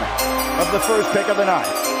the first pick of the night.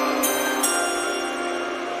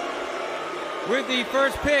 With the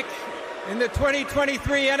first pick in the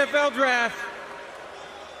 2023 NFL Draft,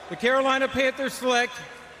 the Carolina Panthers select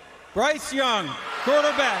Bryce Young,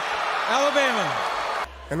 quarterback, Alabama.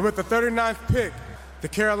 And with the 39th pick, the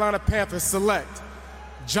Carolina Panthers select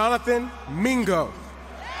Jonathan Mingo,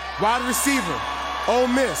 wide receiver, Ole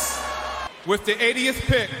Miss. With the 80th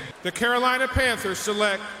pick, the Carolina Panthers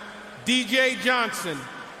select DJ Johnson,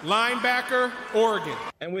 linebacker, Oregon.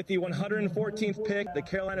 And with the 114th pick, the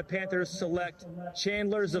Carolina Panthers select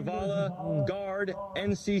Chandler Zavala, guard,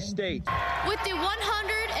 NC State. With the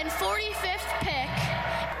 145th pick,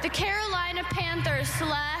 the Carolina Panthers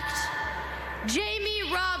select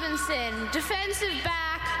Jamie Robinson, defensive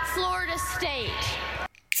back, Florida State.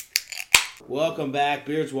 Welcome back,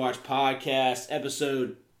 Beards Watch Podcast,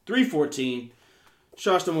 episode 314.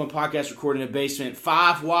 Charleston One Podcast recording in the basement.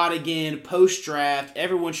 5 wide again, post-draft.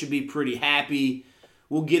 Everyone should be pretty happy.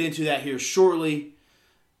 We'll get into that here shortly.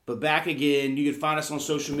 But back again, you can find us on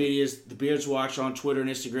social medias, The Beards Watch on Twitter and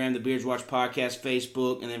Instagram, The Beards Watch Podcast,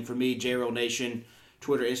 Facebook, and then for me, JRol Nation,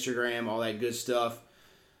 Twitter, Instagram, all that good stuff.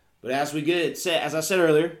 But as I said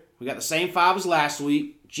earlier, we got the same 5 as last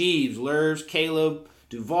week. Jeebs, Luhrs, Kaleb,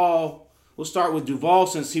 Duvall. We'll start with Duvall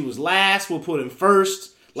since he was last. We'll put him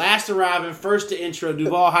first. Last arriving, first to intro.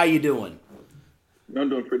 Duvall, how you doing? I'm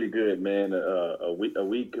doing pretty good, man. Almost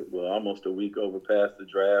a week over past the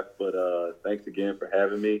draft, but thanks again for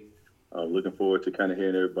having me. I'm looking forward to kind of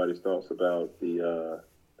hearing everybody's thoughts about the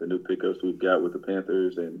new pickups we've got with the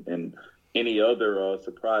Panthers and any other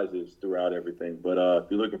surprises throughout everything. But if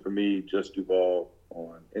you're looking for me, just Duvall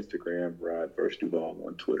on Instagram, Rod First Duvall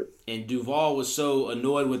on Twitter. And Duvall was so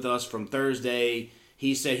annoyed with us from Thursday.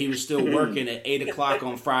 He said he was still working at 8 o'clock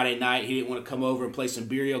on Friday night. He didn't want to come over and play some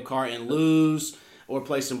Burial Kart and lose or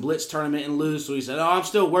play some Blitz tournament and lose. So he said, I'm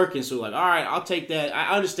still working. So we're like, all right, I'll take that.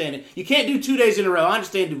 I understand it. You can't do 2 days in a row. I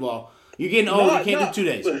understand, Duvall. You're getting old. You can't do 2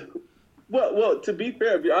 days. Well, to be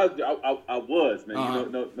fair, I was, man. Uh-huh. You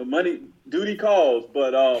know, no money, duty calls.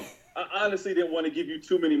 But I honestly didn't want to give you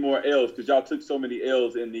too many more L's because y'all took so many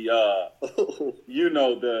L's in the,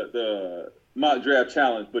 the mock draft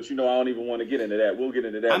challenge. But I don't even want to get into that. We'll get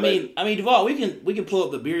into that. I mean, Duvall, we can pull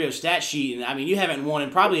up the Bureau stat sheet, and you haven't won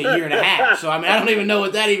in probably a year and a half. So I don't even know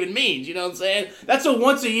what that even means. You know what I'm saying? That's a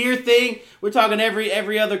once a year thing. We're talking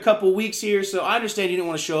every other couple weeks here. So I understand you didn't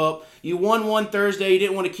want to show up. You won one Thursday. You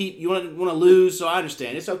didn't want to you want to lose. So I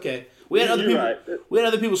understand. It's okay. We had other people. Right. We had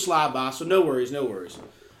other people slide by. So no worries.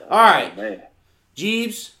 All right, man.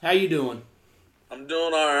 Jeebs, how you doing? I'm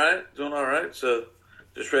doing all right. So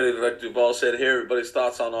just ready to, like Duvall said, hear everybody's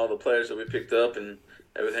thoughts on all the players that we picked up and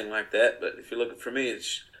everything like that. But if you're looking for me,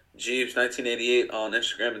 it's Jeebs 1988 on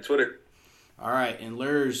Instagram and Twitter. All right, and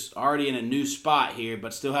Luhrs already in a new spot here,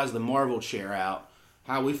 but still has the Marvel chair out.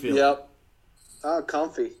 How we feeling? Yep. Oh,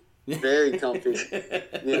 comfy. Very comfy.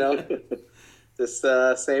 Just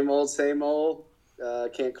same old.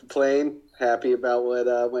 Can't complain. Happy about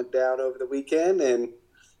what went down over the weekend. And,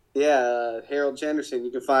 Harold Jenderson.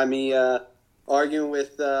 You can find me arguing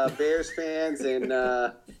with Bears fans and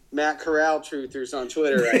Matt Corral truthers on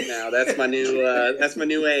Twitter right now. That's my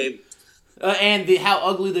new aim. And how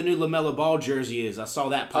ugly the new LaMelo Ball jersey is. I saw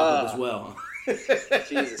that pop up as well.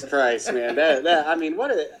 Jesus Christ, man.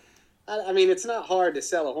 It's not hard to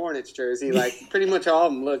sell a Hornets jersey. Like, pretty much all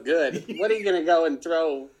of them look good. What are you going to go and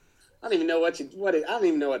throw? I don't even know what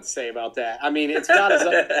to say about that. It's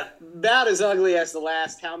about as ugly as the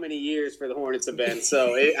last how many years for the Hornets have been.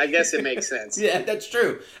 So I guess it makes sense. Yeah, that's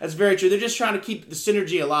true. That's very true. They're just trying to keep the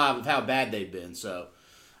synergy alive of how bad they've been. So,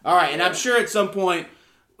 all right, and I'm sure at some point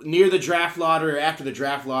near the draft lottery or after the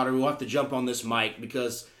draft lottery, we'll have to jump on this mic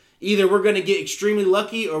because either we're going to get extremely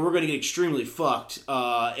lucky or we're going to get extremely fucked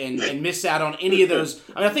and miss out on any of those.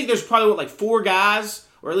 I think there's probably 4 guys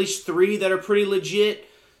or at least 3 that are pretty legit.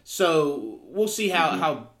 So we'll see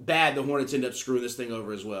how bad the Hornets end up screwing this thing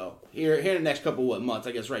over as well. Here in the next couple months,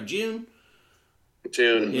 I guess, right? June?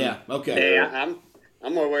 Yeah, okay. Hey,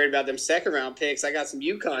 I'm more worried about them second round picks. I got some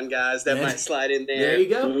UConn guys that might slide in there. There you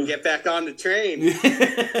go. Get back on the train.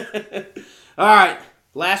 All right.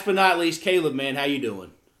 Last but not least, Kaleb, man, how you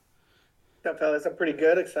doing? What's up, fellas? I'm pretty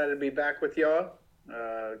good. Excited to be back with y'all.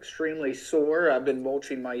 Extremely sore. I've been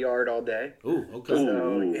mulching my yard all day. Ooh, okay.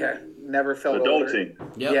 So, never felt Adulting.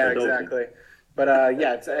 older. Yep. Yeah, Adulting. Exactly. But,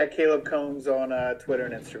 it's at Kaleb Combs on Twitter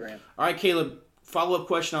and Instagram. All right, Kaleb, follow-up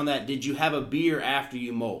question on that. Did you have a beer after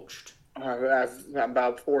you mulched? I'm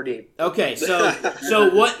about 4 deep. Okay, so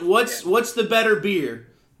what's the better beer?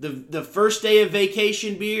 The first day of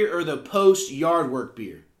vacation beer or the post-yard work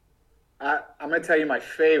beer? I'm gonna tell you my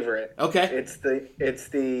favorite. Okay. It's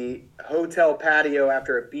the hotel patio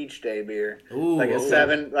after a beach day beer. Ooh, like at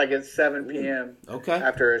 7 p.m. Okay.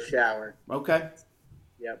 After a shower. Okay.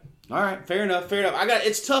 Yep. All right. Fair enough.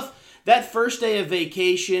 It's tough. That first day of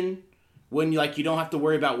vacation, when you don't have to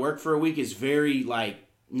worry about work for a week, is very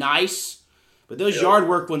nice. But those yard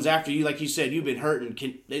work ones after you, like you said, you've been hurting.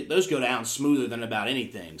 Those go down smoother than about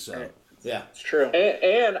anything. So. Yeah, it's true.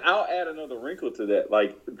 And I'll add another wrinkle to that.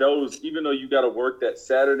 Like those, even though you got to work that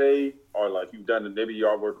Saturday, or like you've done the maybe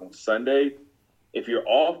yard work on Sunday, if you're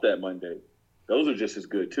off that Monday, those are just as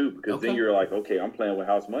good too. Because then you're like, okay, I'm playing with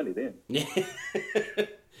house money then. Yeah.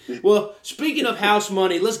 Well, speaking of house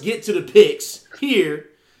money, let's get to the picks here.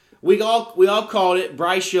 We all called it.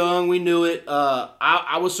 Bryce Young, we knew it.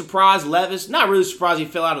 I was surprised Levis. Not really surprised he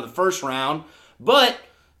fell out of the first round, but.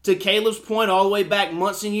 To Kaleb's point, all the way back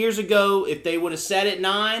months and years ago, if they would have sat at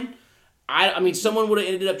 9, I mean, someone would have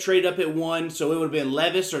ended up traded up at 1, so it would have been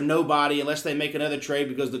Levis or nobody unless they make another trade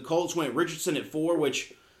because the Colts went Richardson at 4,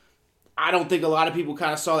 which I don't think a lot of people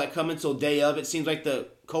kind of saw that coming until day of. It seems like the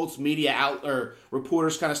Colts media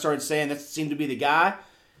reporters kind of started saying that seemed to be the guy.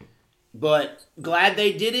 But glad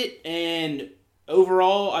they did it, and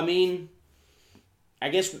overall, I mean, I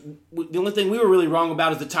guess the only thing we were really wrong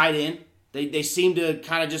about is the tight end. They seem to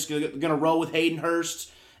kind of just going to roll with Hayden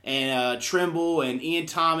Hurst and Trimble and Ian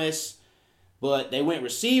Thomas. But they went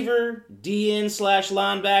receiver,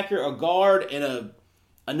 DN/linebacker, a guard, and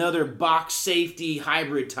another box safety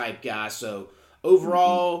hybrid type guy. So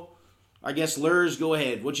overall, I guess Luhrs, go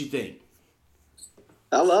ahead. What you think?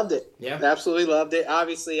 I loved it. Yeah. Absolutely loved it.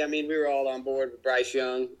 Obviously, I mean, we were all on board with Bryce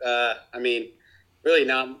Young. I mean, really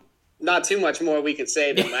not too much more we could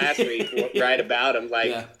say than last week, right, about him.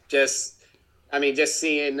 Just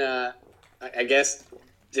seeing, I guess,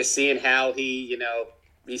 just seeing how he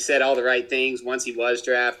said all the right things once he was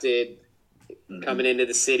drafted. Coming into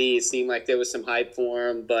the city, it seemed like there was some hype for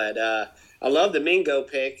him. But I love the Mingo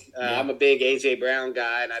pick. I'm a big A.J. Brown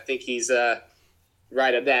guy, and I think he's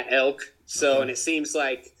right of that ilk. So, and it seems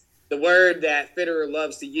like the word that Fitterer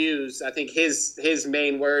loves to use, I think his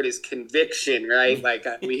main word is conviction, right? Like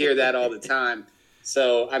we hear that all the time.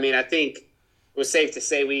 So, I mean, I think it was safe to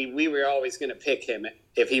say we were always going to pick him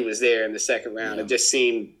if he was there in the second round. It just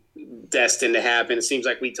seemed destined to happen. It seems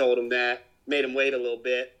like we told him that, made him wait a little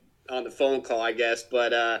bit on the phone call, I guess.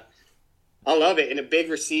 But I love it. And a big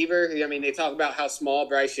receiver. I mean, they talk about how small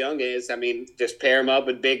Bryce Young is. I mean, just pair him up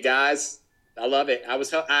with big guys. I love it.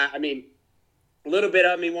 I mean, a little bit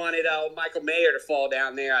of me wanted Michael Mayer to fall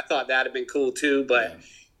down there. I thought that would have been cool too. But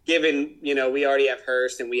given, we already have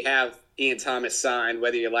Hurst and we have Ian Thomas signed,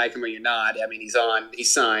 whether you like him or you're not. I mean, he's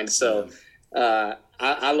signed. So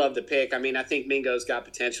I love the pick. I mean, I think Mingo's got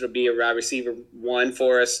potential to be a wide receiver 1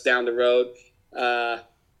 for us down the road.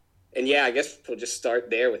 And yeah, I guess we'll just start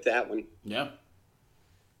there with that one. Yeah.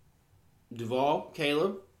 Duvall,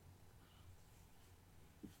 Kaleb?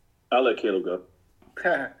 I'll let Kaleb go.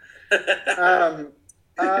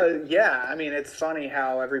 Yeah, I mean, it's funny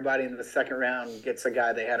how everybody in the second round gets a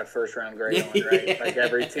guy they had a first round grade on, right? Like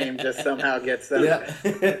every team just somehow gets them. Yeah.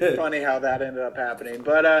 Funny how that ended up happening.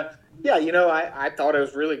 But yeah, I thought it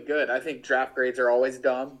was really good. I think draft grades are always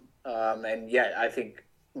dumb. And yeah, I think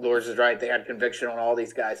Luhrs is right. They had conviction on all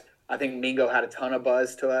these guys. I think Mingo had a ton of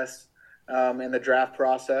buzz to us in the draft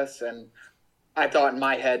process. And I thought in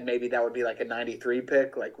my head maybe that would be like a 93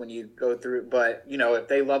 pick, like when you go through. But, if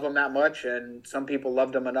they love him that much, and some people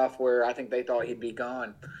loved him enough where I think they thought he'd be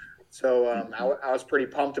gone. So I was pretty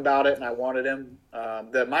pumped about it, and I wanted him.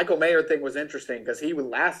 The Michael Mayer thing was interesting because he would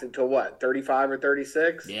last until, 35 or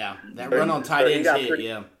 36? Yeah, that run on tight ends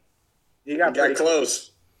He got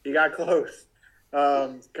close. He got close.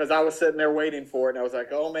 Because I was sitting there waiting for it, and I was like,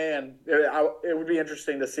 oh, man, it would be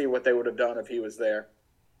interesting to see what they would have done if he was there.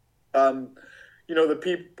 A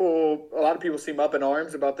lot of people seem up in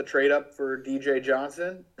arms about the trade up for DJ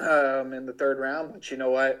Johnson in the third round. But you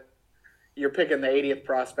know what? You're picking the 80th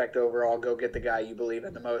prospect overall. Go get the guy you believe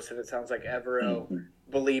in the most. And it sounds like Evero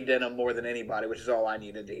believed in him more than anybody, which is all I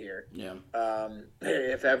needed to hear. Yeah.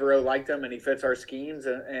 If Evero liked him and he fits our schemes,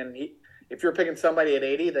 and if you're picking somebody at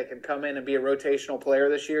 80 that can come in and be a rotational player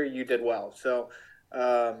this year, you did well. So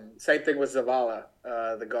same thing with Zavala,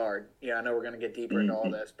 the guard. Yeah, I know we're going to get deeper into all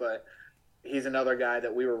this, but he's another guy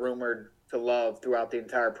that we were rumored to love throughout the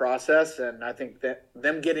entire process, and I think that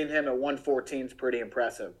them getting him at 114 is pretty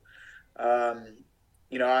impressive. I'm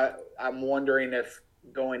wondering if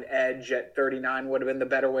going edge at 39 would have been the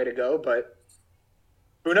better way to go, but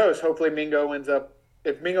who knows? Hopefully if Mingo ends up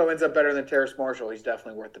better than Terrace Marshall, he's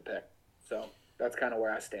definitely worth the pick. So that's kind of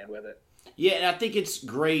where I stand with it. Yeah, and I think it's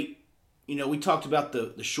great, we talked about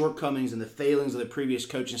the shortcomings and the failings of the previous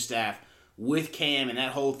coaching staff with Cam and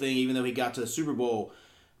that whole thing, even though he got to the Super Bowl.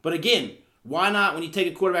 But again, why not, when you take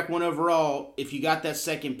a quarterback 1 overall, if you got that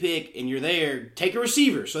second pick and you're there, take a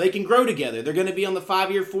receiver so they can grow together. They're going to be on the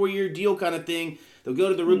 5-year, 4-year deal kind of thing. They'll go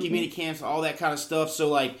to the rookie mini camps, all that kind of stuff. So,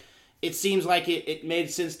 like, it seems like it made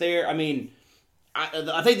sense there. I mean,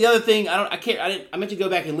 I think the other thing, I meant to go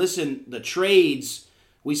back and listen. The trades,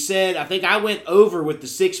 we said, I think I went over with the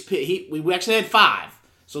 6 pick. We actually had 5.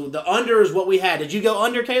 So the under is what we had. Did you go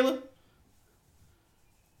under, Kaleb?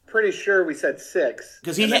 Pretty sure we said 6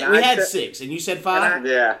 because we had 6 and you said 5.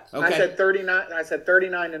 Yeah, okay. I said 39. I said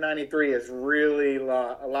 39 to 93 is really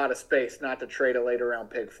a lot of space not to trade a later round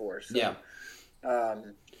pick for. So, yeah.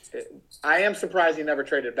 I am surprised he never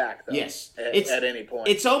traded back though. Yes, at any point.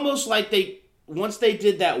 It's almost like once they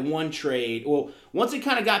did that one trade. Well, once it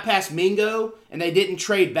kind of got past Mingo and they didn't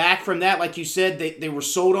trade back from that, like you said, they were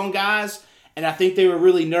sold on guys, and I think they were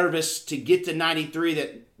really nervous to get to 93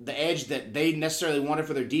 that. The edge that they necessarily wanted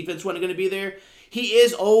for their defense wasn't going to be there. He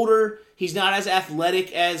is older. He's not as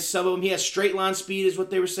athletic as some of them. He has straight line speed is what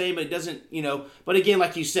they were saying, but it doesn't, But again,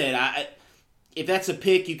 like you said, if that's a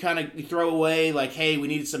pick you kind of throw away, like, hey, we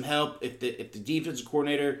needed some help. If the defensive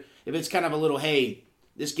coordinator, if it's kind of a little, hey,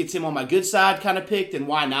 this gets him on my good side kind of pick, then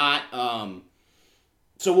why not?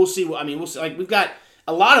 So we'll see. We'll see. Like, we've got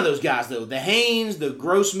a lot of those guys, though. The Haynes, the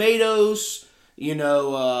Gross-Matos, they're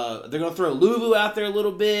going to throw Luvu out there a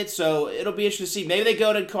little bit, so it'll be interesting to see. Maybe they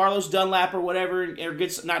go to Carlos Dunlap or whatever, or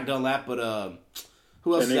get not Dunlap, but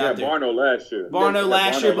who else is out there? Barno last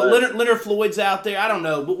year. But Leonard Floyd's out there. I don't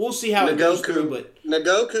know, but we'll see how it goes through. But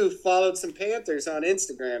Nagoku followed some Panthers on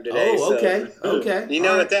Instagram today. Oh, okay, okay. You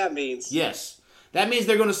know what that means? Yes, that means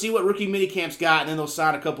they're going to see what rookie minicamps got, and then they'll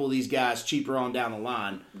sign a couple of these guys cheaper on down the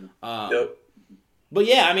line. Yep. But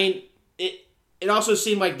yeah, It also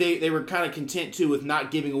seemed like they were kind of content, too, with not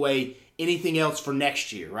giving away anything else for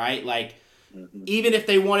next year, right? Like, even if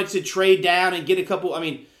they wanted to trade down and get a couple,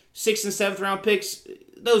 6th and 7th round picks,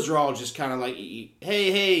 those are all just kind of like,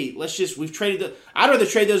 hey, we've traded I'd rather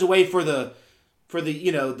trade those away for the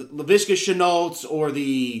the Laviska Chenaults or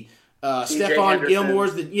the Stephon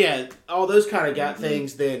Gilmore's, all those kind of got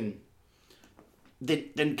things than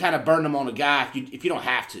kind of burn them on a guy if you don't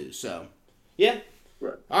have to, so, yeah.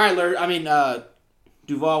 Right. All right, Luhrs.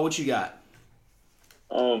 Duvall, what you got?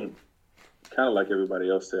 Kind of like everybody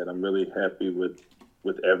else said, I'm really happy with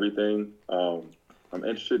everything. I'm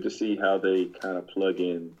interested to see how they kind of plug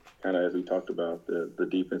in, kind of as we talked about, the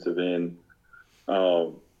defensive end,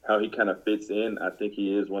 how he kind of fits in. I think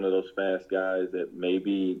he is one of those fast guys that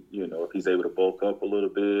maybe, if he's able to bulk up a little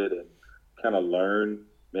bit and kind of learn,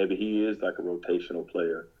 maybe he is like a rotational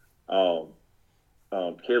player.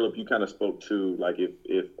 Kaleb, you kind of spoke to, like,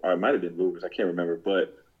 or it might have been Luhrs, I can't remember,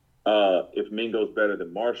 but if Mingo's better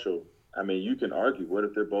than Marshall, you can argue, what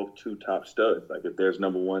if they're both 2 top studs? Like, if there's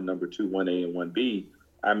number 1, number 2, 1A and 1B,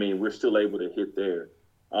 we're still able to hit there.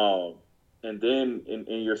 And then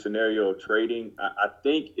in your scenario of trading, I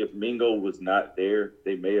think if Mingo was not there,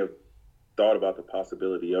 they may have thought about the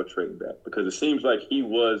possibility of trading back, because it seems like he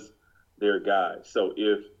was their guy. So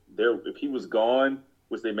if he was gone,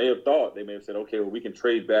 which they may have thought, they may have said, okay, well, we can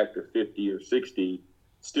trade back to 50 or 60,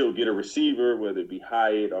 still get a receiver, whether it be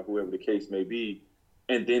Hyatt or whoever the case may be,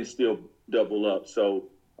 and then still double up. So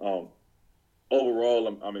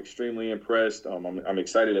overall, I'm extremely impressed. I'm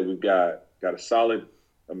excited that we've got a solid,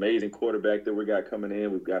 amazing quarterback that we got coming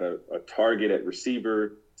in. We've got a target at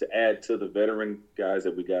receiver to add to the veteran guys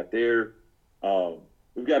that we got there.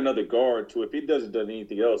 We've got another guard, too. If he doesn't do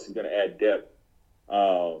anything else, he's going to add depth.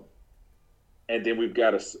 And then we've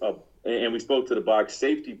got and we spoke to the box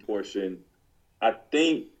safety portion. I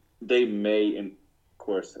think they may, and of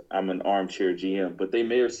course, I'm an armchair GM, but they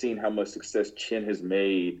may have seen how much success Chin has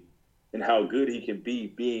made and how good he can be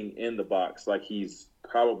being in the box, like he's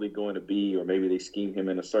probably going to be, or maybe they scheme him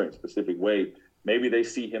in a certain specific way. Maybe they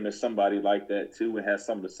see him as somebody like that too and has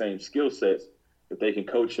some of the same skill sets. If they can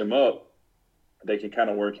coach him up, they can kind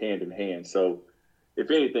of work hand in hand. So if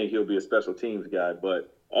anything, he'll be a special teams guy.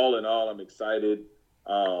 But all in all, I'm excited.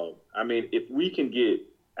 If we can get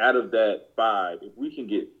out of that 5, if we can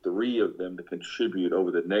get 3 of them to contribute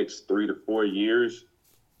over the next 3 to 4 years,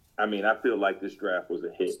 I feel like this draft was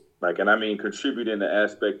a hit. Contribute in the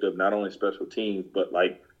aspect of not only special teams, but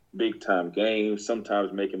like big time games,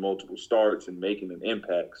 sometimes making multiple starts and making an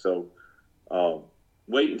impact. So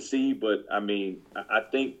wait and see. But I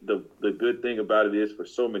think the good thing about it is, for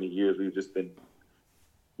so many years,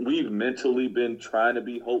 we've mentally been trying to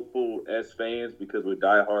be hopeful as fans because we're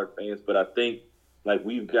diehard fans, but I think like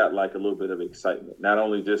we've got like a little bit of excitement, not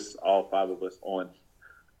only just all 5 of us on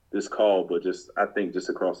this call, but I think just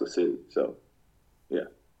across the city. So, yeah.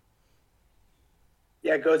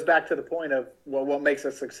 Yeah, it goes back to the point of what makes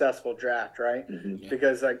a successful draft, right? Mm-hmm. Yeah.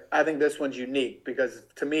 Because I think this one's unique. Because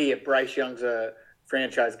to me, if Bryce Young's a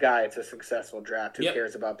franchise guy, it's a successful draft. Who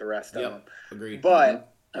cares about the rest of them? Agreed.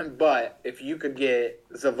 But if you could get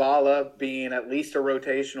Zavala being at least a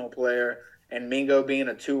rotational player and Mingo being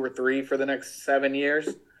a 2 or 3 for the next 7 years,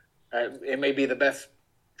 it may be the best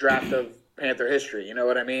draft of Panther history. You know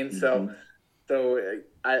what I mean? Mm-hmm. So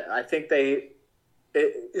I think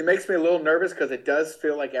it makes me a little nervous because it does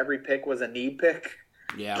feel like every pick was a need pick.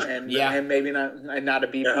 Yeah. And maybe not a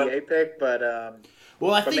BPA pick, but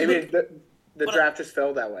I think maybe the draft just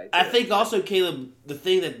fell that way, too. I think also, Caleb, the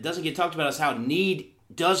thing that doesn't get talked about is how need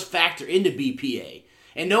does factor into BPA.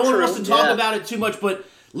 And no one wants to talk about it too much, but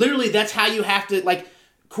literally that's how you have to,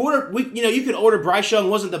 you can order Bryce Young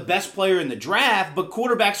wasn't the best player in the draft, but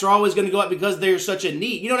quarterbacks are always going to go up because they're such a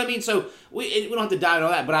need. You know what I mean? So we don't have to dive into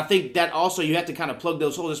all that, but I think that also you have to kind of plug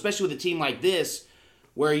those holes, especially with a team like this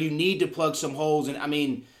where you need to plug some holes. And, I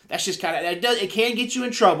mean, that's just kind of – it can get you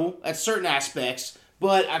in trouble at certain aspects,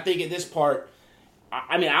 but I think at this part –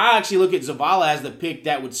 I actually look at Zavala as the pick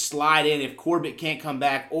that would slide in if Corbett can't come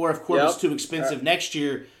back, or if Corbett's too expensive next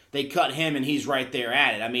year, they cut him and he's right there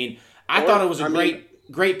at it. I mean, I thought it was a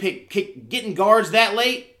great pick. Getting guards that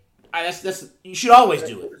late, you should always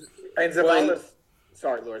do it. And Zavala,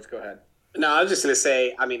 sorry, Luhrs, go ahead. No, I was just going to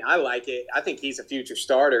say, I mean, I like it. I think he's a future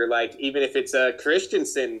starter. Like, even if it's a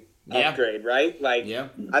Christensen upgrade, right? Like,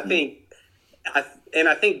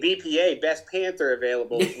 I think BPA, best Panther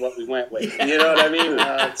available, is what we went with. You know what I mean?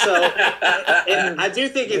 And I do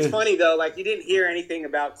think it's funny, though. Like, you didn't hear anything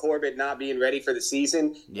about Corbett not being ready for the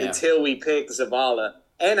season until we picked Zavala.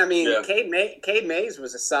 And, I mean, Cade Mays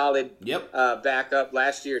was a solid backup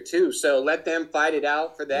last year, too. So let them fight it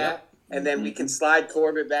out for that. And then we can slide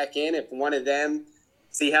Corbett back in if one of them,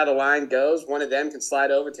 see how the line goes, one of them can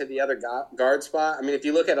slide over to the other guard spot. I mean, if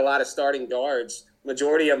you look at a lot of starting guards,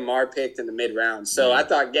 majority of them are picked in the mid-round. So I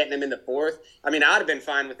thought getting him in the 4th, I mean, I'd have been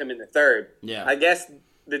fine with him in the 3rd. Yeah. I guess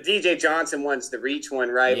the DJ Johnson one's the reach one,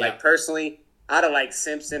 right? Yeah. Like, personally, I'd have liked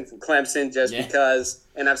Simpson from Clemson just because.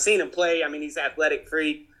 And I've seen him play. I mean, he's athletic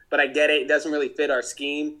freak, but I get it. It doesn't really fit our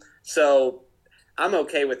scheme. So I'm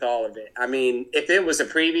okay with all of it. I mean, if it was a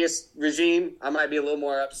previous regime, I might be a little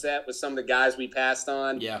more upset with some of the guys we passed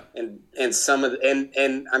on. Yeah. And some of the,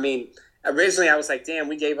 and I mean, originally I was like, damn,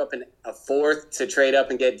 we gave up a 4th to trade up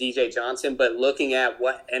and get DJ Johnson. But looking at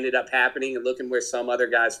what ended up happening and looking where some other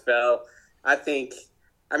guys fell, I think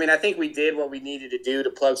we did what we needed to do to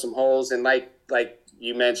plug some holes. And like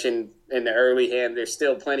you mentioned in the early hand, there's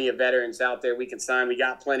still plenty of veterans out there we can sign. We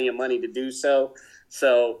got plenty of money to do so.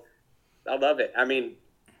 So I love it. I mean,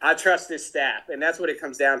 I trust this staff, and that's what it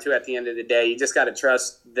comes down to at the end of the day. You just got to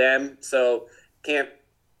trust them. So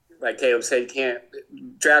like Caleb said,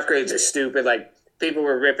 draft grades are stupid. Like, people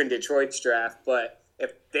were ripping Detroit's draft, but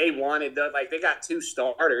if they wanted they got 2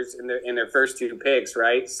 starters in their first 2 picks,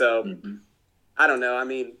 right? So I don't know. I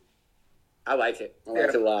mean, I like it. I like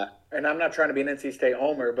it a lot. And I'm not trying to be an NC State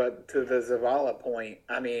homer, but to the Zavala point,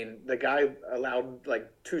 I mean, the guy allowed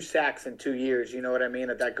 2 sacks in 2 years, you know what I mean,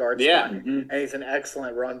 at that guard spot. And he's an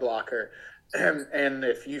excellent run blocker. And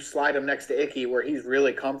if you slide him next to Icky where he's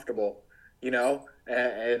really comfortable, you know,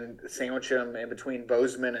 and sandwich him in between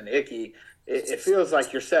Bozeman and Icky, it feels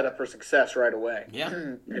like you're set up for success right away. Yeah.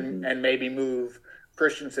 And maybe move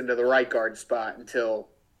Christensen to the right guard spot until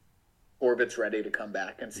Corbett's ready to come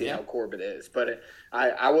back and see how Corbett is. But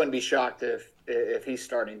I wouldn't be shocked if he's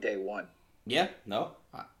starting day 1. Yeah, no,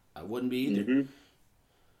 I wouldn't be either.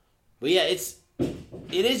 But yeah, it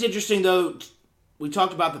is interesting though. We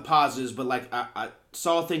talked about the positives, but I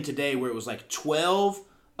saw a thing today where it was 12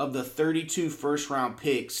 of the 32 first-round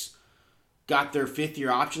picks got their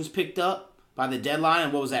 5th-year options picked up by the deadline.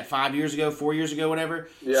 And what was that, 4 years ago, whatever?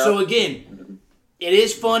 Yeah. So again, it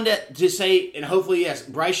is fun to say, and hopefully, yes,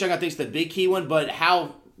 Bryce Young I think is the big key one, but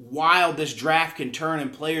how wild this draft can turn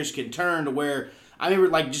and players can turn to where I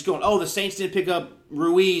remember just going, the Saints didn't pick up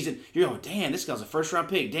Ruiz, and you're going, damn, this guy's a first-round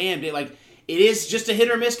pick. Damn, it is just a hit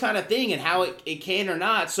or miss kind of thing and how it can or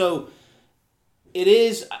not. So it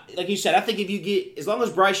is, like you said, I think if you get, as long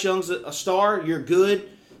as Bryce Young's a star, you're good.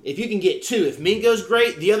 If you can get 2, if Mingo's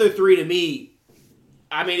great, the other 3 to me,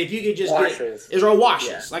 I mean, if you could just get all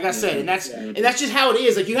washes, like I said, and that's just how it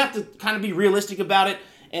is. You have to kind of be realistic about it,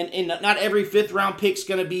 and not every 5th round pick's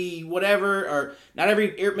going to be whatever, or not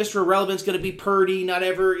every Mr. Irrelevant's going to be Purdy, not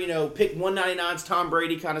every pick 199's Tom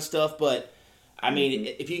Brady kind of stuff. But I mean,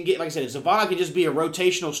 if you can get, like I said, if Zavala can just be a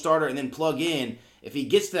rotational starter and then plug in, if he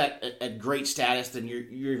gets that at great status, then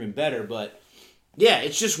you're even better. But Yeah,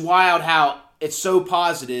 it's just wild how it's so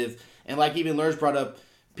positive. And like even Luhrs brought up,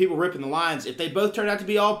 people ripping the lines. If they both turn out to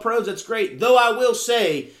be all pros, that's great. Though I will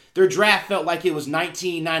say their draft felt like it was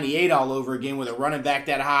 1998 all over again with a running back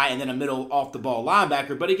that high and then a middle off the ball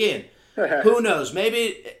linebacker. But again, who knows?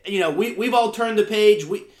 Maybe, we've all turned the page.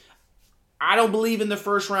 I don't believe in the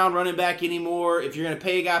first round running back anymore. If you're going to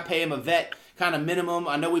pay a guy, pay him a vet kind of minimum.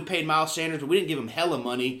 I know we paid Miles Sanders, but we didn't give him hella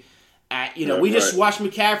money. We just watched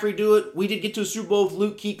McCaffrey do it. We did get to a Super Bowl with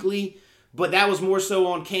Luke Kuechly, but that was more so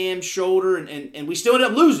on Cam's shoulder, and we still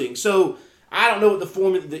ended up losing. So I don't know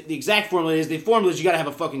what the exact formula is. The formula is you got to have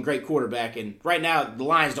a fucking great quarterback, and right now the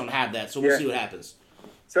Lions don't have that. So we'll see what happens.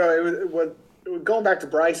 So it was going back to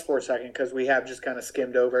Bryce for a second, because we have just kind of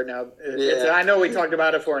skimmed over it now. I know we talked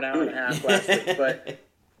about it for an hour and a half last week, but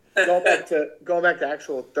going back to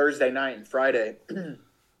actual Thursday night and Friday.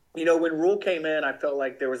 When Rule came in, I felt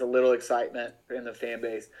like there was a little excitement in the fan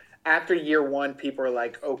base. After year one, people are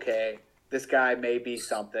like, okay, this guy may be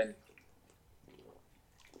something.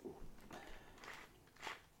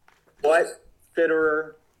 What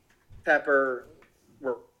Fitterer, Pepper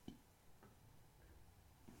were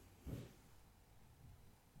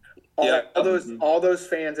all those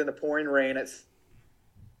fans in the pouring rain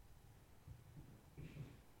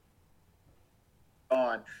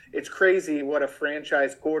it's crazy what a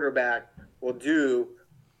franchise quarterback will do,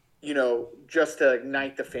 just to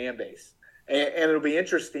ignite the fan base. And it'll be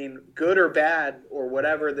interesting, good or bad, or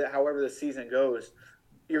however the season goes,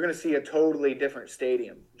 you're going to see a totally different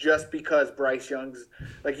stadium just because Bryce Young's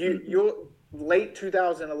you late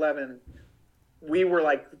 2011, we were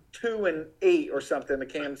like 2-8 or something, the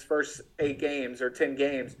Cam's first 8 games or 10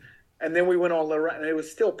 games. And then we went all around, and it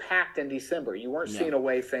was still packed in December. You weren't seeing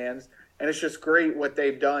away fans. And it's just great what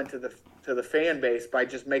they've done to the fan base by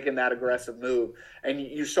just making that aggressive move. And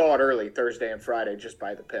you saw it early Thursday and Friday just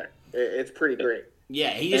by the pick. It's pretty great.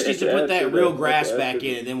 Yeah, he just needs to put that real grass back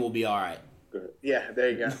in, and then we'll be all right. Yeah,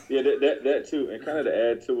 there you go. Yeah, that too. And kind of to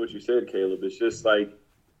add to what you said, Kaleb, it's just like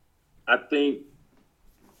I think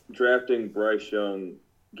drafting Bryce Young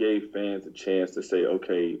gave fans a chance to say,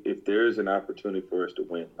 okay, if there's an opportunity for us to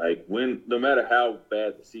win, no matter how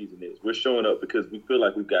bad the season is, we're showing up because we feel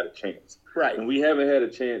like we've got a chance. Right. And we haven't had a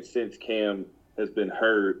chance since Cam has been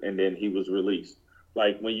hurt and then he was released.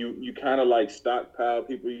 Like when you kind of stockpile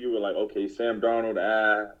people, you were like, okay, Sam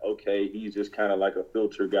Darnold, okay, he's just kind of like a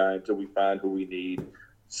filter guy until we find who we need.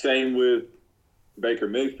 Same with Baker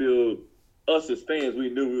Mayfield. Us as fans, we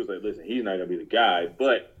knew, we was like, listen, he's not going to be the guy,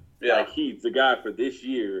 but he's the guy for this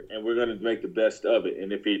year, and we're going to make the best of it.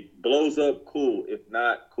 And if it blows up, cool. If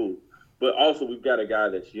not, cool. But also, we've got a guy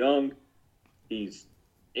that's young. He's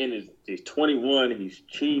 21. He's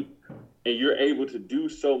cheap, and you're able to do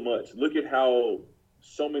so much. Look at how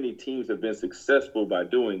so many teams have been successful by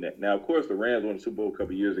doing that. Now, of course, the Rams won the Super Bowl a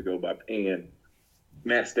couple years ago by paying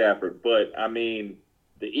Matt Stafford. But,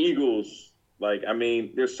 the Eagles,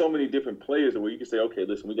 there's so many different players where you can say, okay,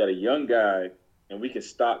 listen, we got a young guy, and we can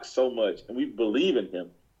stock so much, and we believe in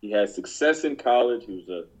him. He had success in college. He was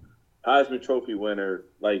a Heisman Trophy winner.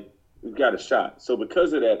 We've got a shot. So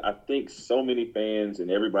because of that, I think so many fans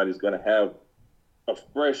and everybody's going to have a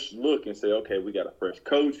fresh look and say, okay, we got a fresh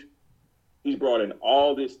coach. He's brought in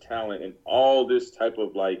all this talent and all this type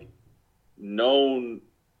of, known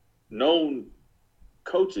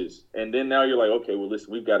coaches. And then now you're like, okay, well,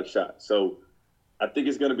 listen, we've got a shot. So I think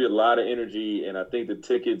it's going to be a lot of energy, and I think the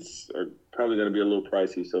tickets are probably going to be a little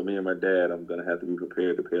pricey. So me and my dad, I'm going to have to be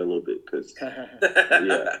prepared to pay a little bit because,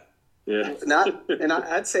 And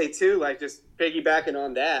I'd say, too, just piggybacking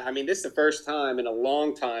on that, this is the first time in a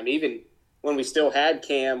long time, even when we still had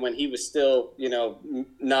Cam, when he was still,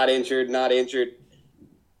 not injured,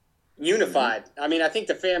 unified. I think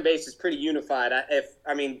the fan base is pretty unified.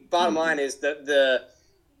 Bottom line is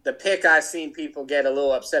the pick I've seen people get a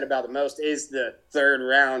little upset about the most is the third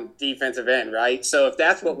round defensive end, right? So if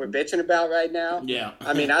that's what we're bitching about right now,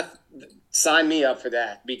 I sign me up for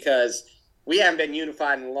that because we haven't been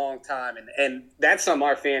unified in a long time, and that's something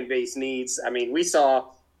our fan base needs. We saw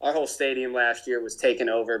our whole stadium last year was taken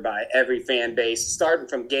over by every fan base, starting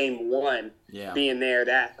from game one being there.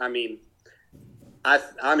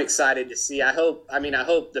 I'm excited to see. I hope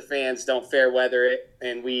the fans don't fair weather it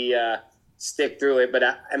and we stick through it. But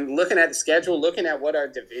I'm looking at the schedule, looking at what our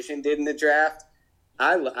division did in the draft.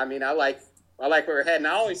 I like where we're heading.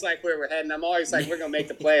 I always like where we're heading. I'm always like, we're going to make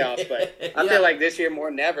the playoffs. But I feel like this year more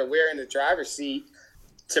than ever, we're in the driver's seat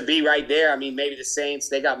to be right there. Maybe the Saints,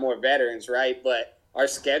 they got more veterans, right? But our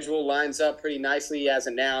schedule lines up pretty nicely as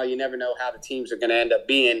of now. You never know how the teams are going to end up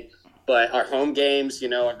being. But our home games,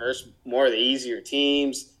 are versus more of the easier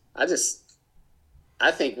teams.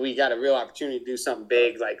 I think we got a real opportunity to do something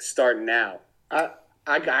big, like starting now. I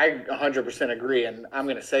 100% agree, and I'm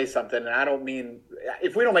going to say something, and I don't mean –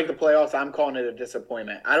 if we don't make the playoffs, I'm calling it a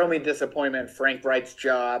disappointment. I don't mean disappointment Frank Wright's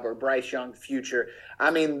job or Bryce Young's future. I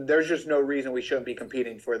mean, there's just no reason we shouldn't be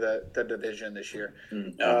competing for the division this year.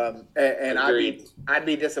 And I'd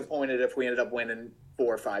be disappointed if we ended up winning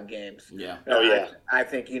 4 or 5 games. Yeah. I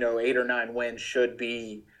think, 8 or 9 wins should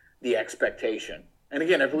be the expectation. And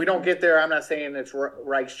again, if we don't get there, I'm not saying it's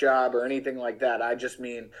Reich's job or anything like that. I just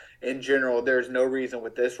mean, in general, there's no reason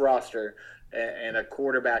with this roster and a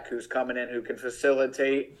quarterback who's coming in who can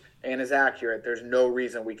facilitate and is accurate, there's no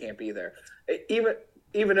reason we can't be there.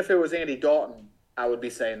 Even if it was Andy Dalton, I would be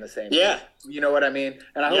saying the same thing. You know what I mean?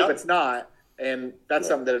 And I hope it's not. And that's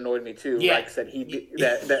something that annoyed me too. Reich said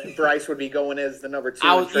that Bryce would be going as the number 2.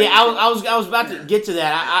 I was about to get to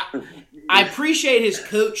that. I appreciate his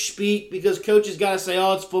coach speak because coaches got to say,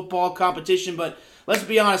 "Oh, it's football competition." But let's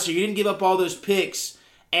be honest here, you didn't give up all those picks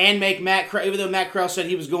and make even though Matt Corral said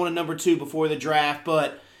he was going to number 2 before the draft,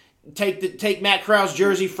 but take Matt Corral's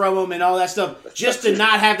jersey from him and all that stuff just to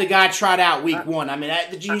not have the guy tried out week 1. I mean,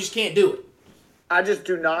 you just can't do it. I just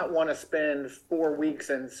do not want to spend 4 weeks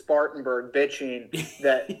in Spartanburg bitching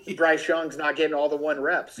that Bryce Young's not getting all the 1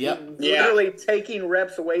 reps. Literally taking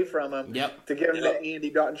reps away from him to give him to Andy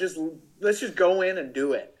Dalton. Let's just go in and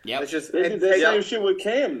do it. Let's just the same shit with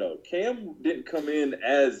Cam though. Cam didn't come in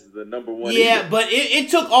as the number 1. Yeah, but it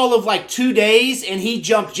took all of like 2 days, and he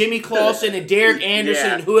jumped Jimmy Clausen and Derek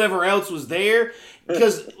Anderson and whoever else was there.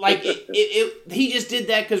 Because, he just did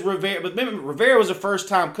that because Rivera... But remember, Rivera was a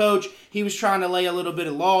first-time coach. He was trying to lay a little bit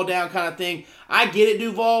of law down kind of thing. I get it,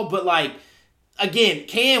 Duvall, but, again,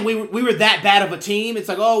 Cam, we were that bad of a team. It's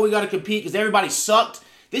like, oh, we got to compete because everybody sucked.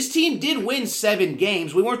 This team did win 7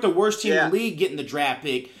 games. We weren't the worst team in the league getting the draft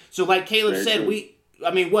pick. So, like Kaleb said,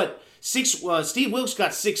 Steve Wilkes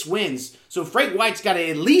got 6 wins. So, Frank White's got to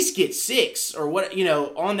at least get 6 or what,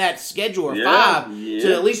 on that schedule or 5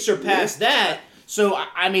 to at least surpass that. So,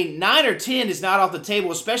 9 or 10 is not off the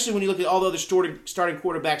table, especially when you look at all the other starting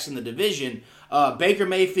quarterbacks in the division. Baker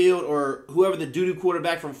Mayfield or whoever the doo-doo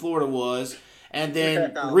quarterback from Florida was. And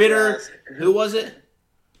then Ritter. Trask. Who was it?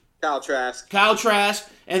 Kyle Trask. Kyle Trask.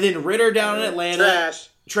 And then Ritter down in Atlanta.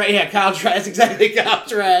 Trash. Kyle Trask. Exactly, Kyle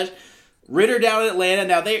Trask. Ritter down in Atlanta.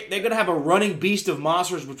 Now, they're going to have a running beast of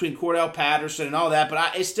monsters between Cordell Patterson and all that,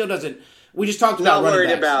 but it still doesn't... We just talked about running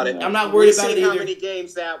backs. Not worried about it. I'm not worried about it either. How many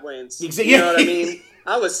games that wins. You know what I mean?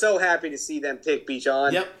 I was so happy to see them pick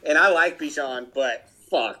Bijan. And I like Bijan, but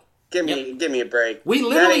fuck. Give me a break. We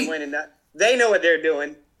literally... That ain't winning that. They know what they're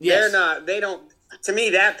doing. Yes. They don't... To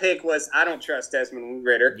me, that pick was, I don't trust Desmond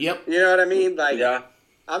Ritter. Yep. You know what I mean?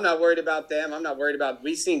 I'm not worried about them. I'm not worried about...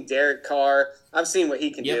 We've seen Derek Carr. I've seen what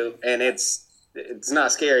he can do, and it's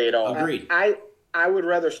not scary at all. Agreed. I would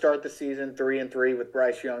rather start the season 3-3 with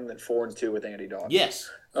Bryce Young than 4-2 with Andy Dalton.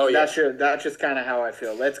 Yes. That's just kind of how I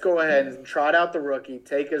feel. Let's go ahead and trot out the rookie,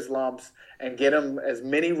 take his lumps, and get him as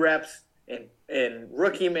many reps in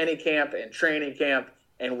rookie minicamp and training camp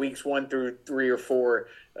and weeks 1 through 3 or 4.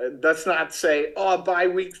 Let's not say, by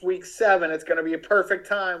week 7, it's going to be a perfect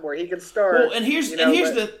time where he can start. Well, and here's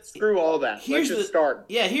screw all that. Let's just start.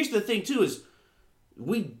 Yeah, here's the thing too is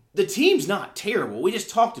the team's not terrible. We just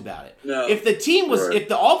talked about it. No. If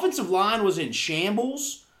the offensive line was in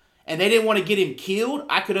shambles and they didn't want to get him killed,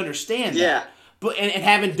 I could understand that. But and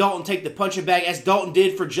having Dalton take the punching bag as Dalton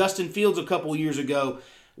did for Justin Fields a couple years ago.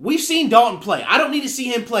 We've seen Dalton play. I don't need to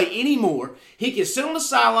see him play anymore. He can sit on the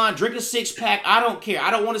sideline, drink a 6-pack. I don't care. I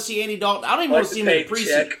don't want to see Andy Dalton. I don't even want to see him in the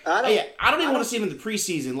preseason. I don't even want to see him in the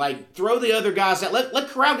preseason. Throw the other guys out. Let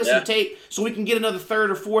Corral get some tape so we can get another 3rd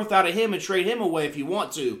or 4th out of him and trade him away if you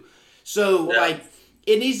want to. So,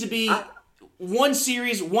 it needs to be one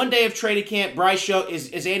series, 1 day of training camp. Bryce Young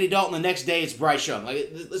is Andy Dalton. The next day it's Bryce Young.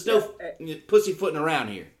 There's no pussyfooting around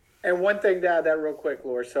here. And one thing to add that real quick,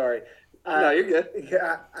 Luhrs, sorry. No, you're good.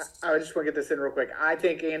 I just want to get this in real quick. I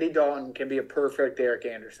think Andy Dalton can be a perfect Derek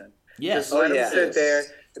Anderson. Yes. Just let him sit there,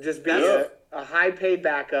 just be a high-paid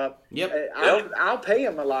backup. Yep. I'll pay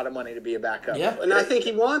him a lot of money to be a backup. Yeah. And I think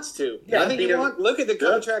he wants to. Yeah, I think he wants. Look at the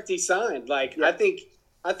contract he signed. I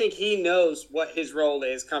think he knows what his role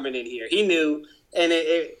is coming in here. He knew, and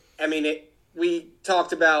we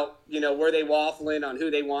talked about, were they waffling on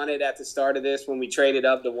who they wanted at the start of this when we traded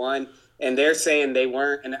up to 1. And they're saying they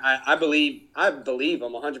weren't, and I believe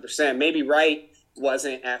them 100%. Maybe Wright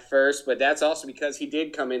wasn't at first, but that's also because he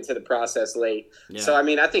did come into the process late. Yeah. So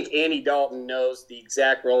I think Andy Dalton knows the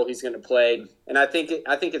exact role he's going to play, and I think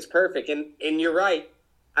it's perfect. And you're right.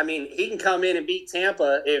 He can come in and beat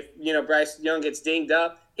Tampa if Bryce Young gets dinged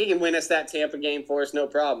up. He can win us that Tampa game for us, no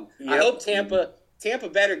problem. Yep. I hope Tampa Tampa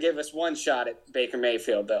better give us one shot at Baker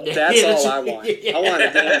Mayfield, though. That's all I want. I want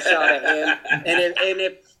a damn shot at him.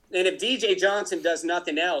 And if DJ Johnson does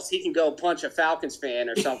nothing else, he can go punch a Falcons fan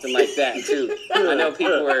or something like that, too. I know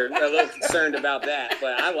people are a little concerned about that,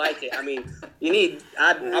 but I like it. I mean,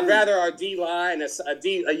 I'd rather our D-line,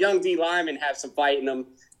 a young D-lineman have some fight in them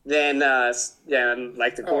than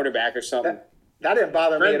like the quarterback or something. That didn't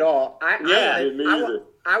bother me at all.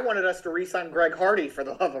 I wanted us to re-sign Greg Hardy for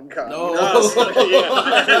the love of God. No. That was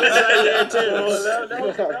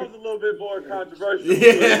a little bit more controversial.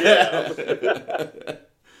 Yeah.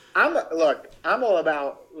 I'm all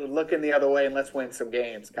about looking the other way and let's win some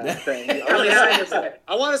games kind of thing. I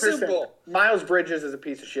want a Super Bowl. Miles Bridges is a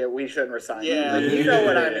piece of shit. We shouldn't resign him. Yeah. You know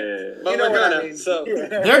what I mean. But we're gonna. So.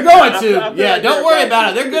 They're going to. Yeah, don't worry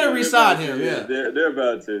about it. They're going to resign him. Yeah, they're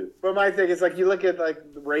about to. But my thing is, like, you look at,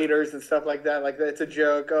 like, the Raiders and stuff like that. Like, it's a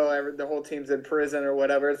joke. Oh, the whole team's in prison or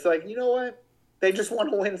whatever. It's like, you know what? They just want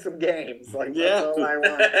to win some games. Like, that's all I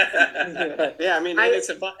want. Yeah, I mean, it's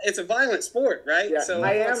a violent sport, right? Yeah, so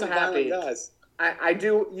I am happy. You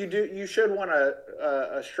should want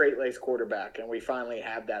a straight-laced quarterback, and we finally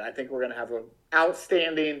have that. I think we're going to have an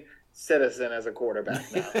outstanding citizen as a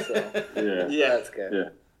quarterback now. So that's good. Yeah.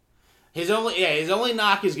 His only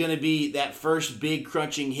knock is going to be that first big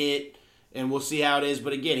crunching hit, and we'll see how it is.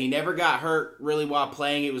 But again, he never got hurt really while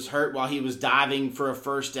playing. It was hurt while he was diving for a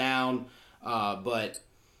first down. But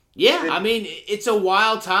yeah, I mean, it's a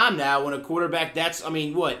wild time now when a quarterback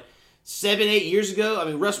 7-8 years ago. I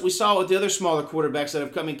mean, Russ, we saw with the other smaller quarterbacks that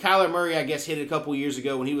have come in. Kyler Murray, I guess, hit it a couple years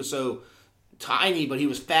ago when he was so tiny, but he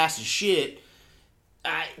was fast as shit.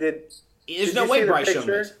 There's no way Bryce Young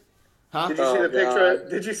is. Huh? Did you see the picture?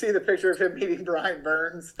 Did you see the picture of him meeting Brian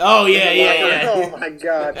Burns? Oh yeah. Oh my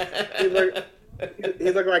God, he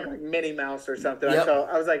looked like Minnie Mouse or something. Yep.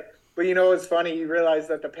 I was like, but you know what's funny? You realize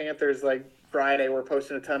that the Panthers, like, Friday were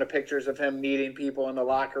posting a ton of pictures of him meeting people in the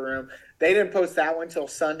locker room. They didn't post that one till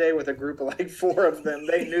Sunday with a group of like 4 of them.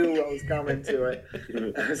 They knew what was coming to it.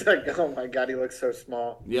 I was like, oh my God, he looks so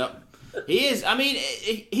small. Yep. He is. I mean,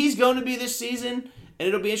 he's going to be this season, and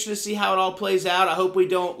it'll be interesting to see how it all plays out. I hope we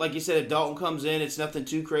don't, like you said, if Dalton comes in, it's nothing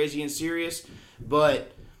too crazy and serious.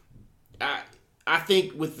 But I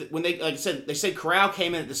think when they, like I said, they said Corral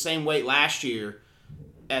came in at the same weight last year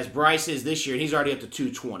as Bryce is this year, and he's already up to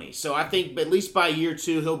 220. So I think at least by year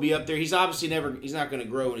 2, he'll be up there. He's obviously he's not going to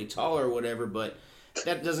grow any taller or whatever, but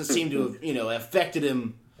that doesn't seem to have, affected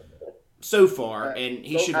him so far, and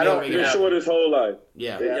he should be able to He's been short his whole life.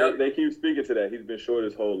 Yeah. They keep speaking to that. He's been short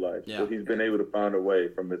his whole life. Yeah. So he's been able to find a way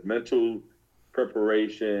from his mental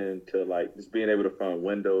preparation to, like, just being able to find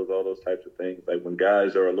windows, all those types of things. Like, when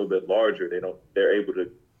guys are a little bit larger, they're able to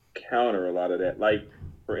counter a lot of that. Like,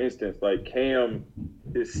 for instance, like Cam,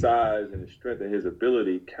 his size and his strength and his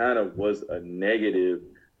ability kind of was a negative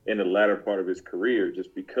in the latter part of his career,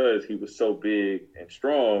 just because he was so big and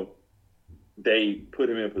strong. They put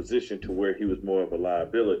him in a position to where he was more of a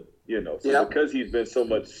liability, So because he's been so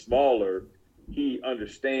much smaller, he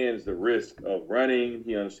understands the risk of running.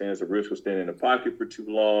 He understands the risk of standing in the pocket for too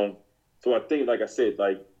long. So I think, like I said,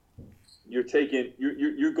 like you're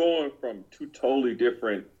going from 2 totally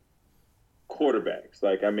different quarterbacks.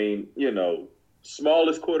 Like, I mean,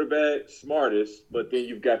 smallest quarterback, smartest, but then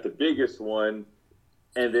you've got the biggest one,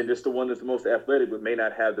 and then just the one that's the most athletic but may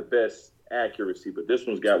not have the best accuracy. But this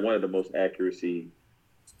one's got one of the most accuracy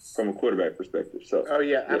from a quarterback perspective. So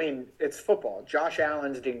I mean, it's football. Josh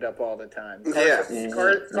Allen's dinged up all the time.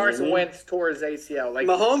 Carson Wentz tore his ACL. Like,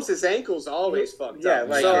 Mahomes' ankle's always fucked up.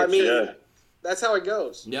 That's how it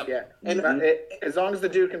goes. Yep. Yeah, and as long as the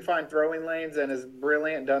dude can find throwing lanes and is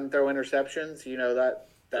brilliant and doesn't throw interceptions,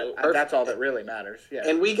 that's all that really matters. Yeah.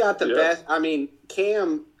 And we got the best. I mean,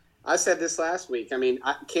 Cam. I said this last week. I mean,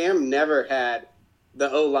 Cam never had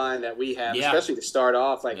the O-line that we have, especially to start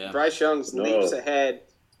off. Like, Bryce Young's leaps ahead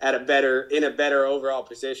in a better overall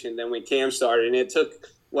position than when Cam started, and it took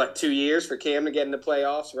 2 years for Cam to get in the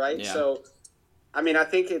playoffs, right? Yeah. So, I mean, I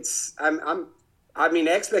think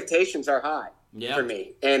expectations are high for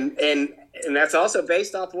me. And that's also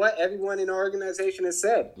based off what everyone in our organization has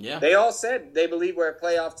said. Yeah. They all said they believe we're a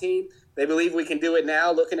playoff team. They believe we can do it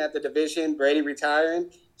now, looking at the division, Brady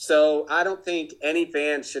retiring. So I don't think any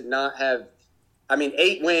fan should not have –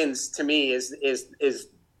 8 wins to me is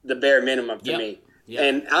the bare minimum to me.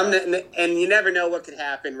 Yep. And you never know what could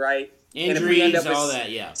happen, right? Injuries, all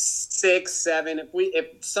that, 6, 7.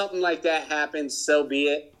 If something like that happens, so be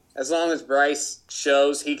it. As long as Bryce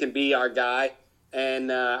shows he can be our guy,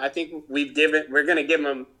 and I think we're going to give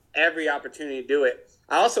him every opportunity to do it.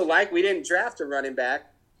 I also we didn't draft a running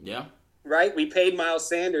back. Yeah. Right? We paid Miles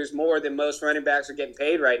Sanders more than most running backs are getting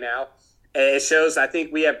paid right now, It shows, I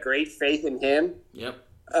think we have great faith in him. Yep.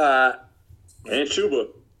 And Chuba.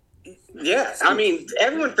 Yeah, I mean,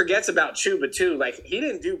 everyone forgets about Chuba, too. Like, he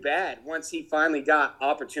didn't do bad once he finally got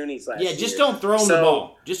opportunities last year. Yeah, just don't throw him the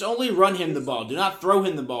ball. Just only run him the ball. Do not throw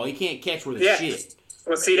him the ball. He can't catch worth a shit.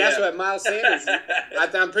 Well, see, that's what Miles Sanders,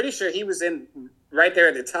 I'm pretty sure he was in right there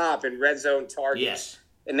at the top in red zone targets. Yes.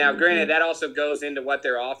 And now, granted, that also goes into what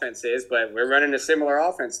their offense is, but we're running a similar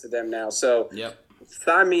offense to them now. So,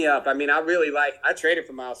 sign me up. I mean, I traded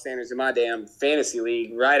for Miles Sanders in my damn fantasy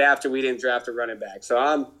league right after we didn't draft a running back. So,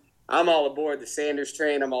 I'm all aboard the Sanders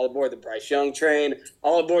train. I'm all aboard the Bryce Young train.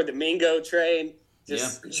 All aboard the Mingo train.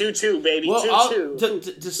 Just choo-choo, baby, choo-choo.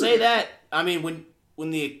 To say that, I mean,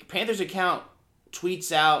 when the Panthers account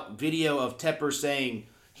tweets out video of Tepper saying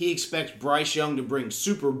he expects Bryce Young to bring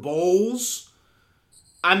Super Bowls,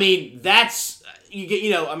 I mean, that's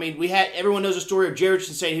everyone knows the story of Jared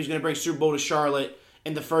saying he was going to bring Super Bowl to Charlotte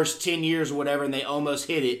in the first 10 years or whatever, and they almost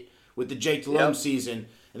hit it with the Jake Delhomme season,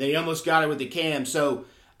 and they almost got it with the Cam. So,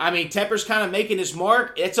 I mean, Tepper's kind of making his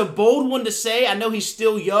mark. It's a bold one to say. I know he's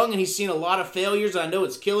still young, and he's seen a lot of failures, and I know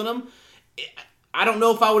it's killing him. I don't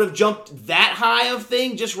know if I would have jumped that high of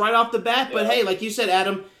thing just right off the bat, but hey, like you said,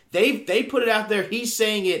 Adam, they put it out there. He's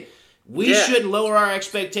saying it. We shouldn't lower our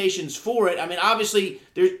expectations for it. I mean, obviously,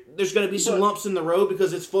 there's going to be some lumps in the road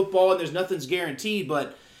because it's football and nothing's guaranteed,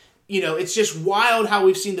 but, it's just wild how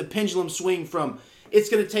we've seen the pendulum swing from it's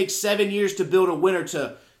going to take 7 years to build a winner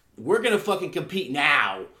to we're going to fucking compete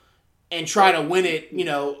now and try to win it.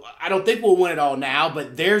 I don't think we'll win it all now,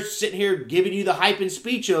 but they're sitting here giving you the hype and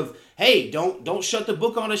speech of, hey, don't shut the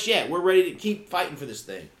book on us yet. We're ready to keep fighting for this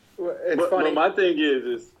thing. But my thing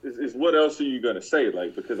is what else are you gonna say?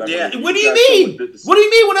 Like, because what do you mean? What do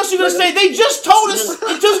you mean? What else are you gonna say? They just told us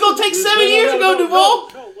it's just gonna take 7 years to go,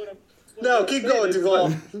 Duvall. No, keep going,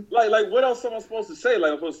 Duvall. Like, what else am I supposed to say?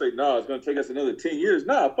 Like, I'm supposed to say, no, it's gonna take us another 10 years.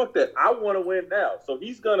 Nah, fuck that. I want to win now. So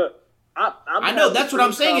he's gonna. I know. That's what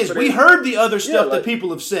I'm saying. Is we heard the other stuff that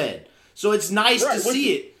people have said, so it's nice to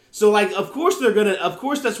see it. So, like, of course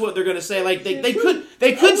that's what they're gonna say. Like, they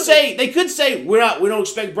could say we don't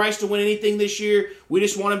expect Bryce to win anything this year. We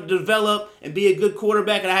just want him to develop and be a good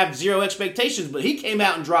quarterback, and I have zero expectations. But he came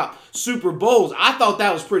out and dropped Super Bowls. I thought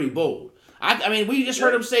that was pretty bold. I mean, we just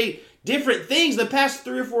heard him say different things the past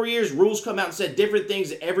 3 or 4 years. Rules come out and said different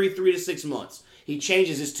things every 3 to 6 months. He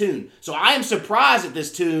changes his tune. So I am surprised at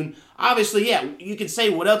this tune. Obviously, you can say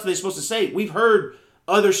what else are they supposed to say. We've heard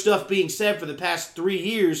other stuff being said for the past 3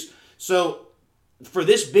 years. So for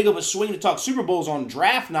this big of a swing to talk Super Bowls on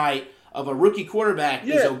draft night of a rookie quarterback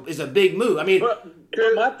is a big move. I mean, but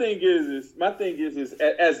my thing is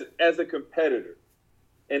as a competitor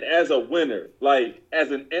and as a winner, like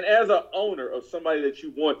as an owner of somebody that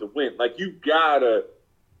you want to win, like you gotta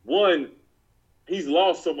he's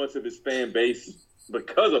lost so much of his fan base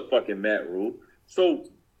because of fucking Matt Rule. So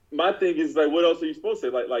my thing is, like, what else are you supposed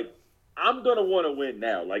to say? Like I'm gonna want to win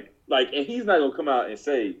now. Like, and he's not gonna come out and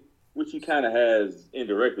say, which he kind of has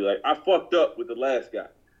indirectly, like, I fucked up with the last guy.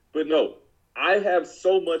 But no, I have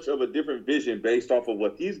so much of a different vision based off of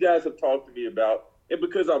what these guys have talked to me about, and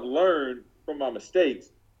because I've learned from my mistakes.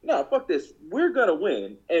 No, fuck this. We're gonna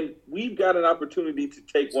win, and we've got an opportunity to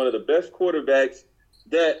take one of the best quarterbacks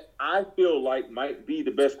that I feel like might be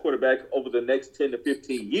the best quarterback over the next 10 to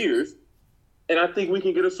 15 years, and I think we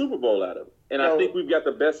can get a Super Bowl out of it. And I think we've got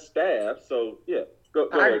the best staff, so yeah. Go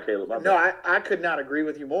ahead, Kaleb. I could not agree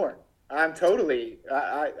with you more. I'm totally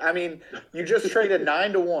I mean, you just traded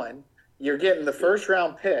 9-1. You're getting the first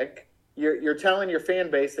round pick. You're telling your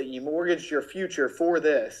fan base that you mortgaged your future for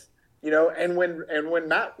this. And when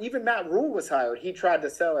Matt Rule was hired, he tried to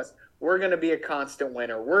sell us, we're going to be a constant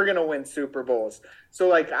winner. We're going to win Super Bowls. So,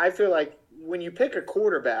 like, I feel like when you pick a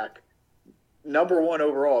quarterback, number 1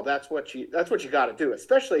 overall, that's what you got to do.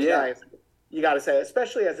 Especially guys, you got to say,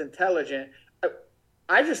 especially as intelligent.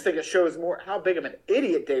 I just think it shows more how big of an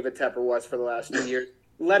idiot David Tepper was for the last 2 years,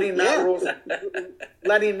 letting Matt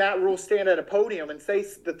Rule stand at a podium and say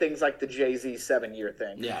the things like the Jay-Z 7-year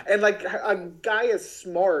thing. Yeah. And like a guy as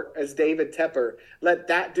smart as David Tepper, let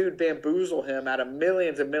that dude bamboozle him out of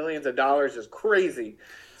millions and millions of dollars is crazy.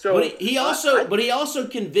 So, but he also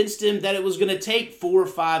convinced him that it was going to take 4 or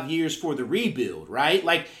 5 years for the rebuild, right?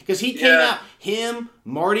 Like, because he came out, him,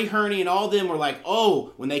 Marty Herney, and all of them were like,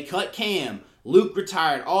 oh, when they cut Cam, Luke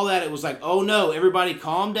retired, all that. It was like, oh no, everybody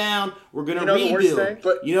calm down. We're going to rebuild.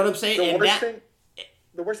 You know what I'm saying?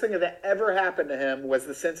 The worst thing that ever happened to him was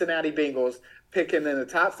the Cincinnati Bengals picking in the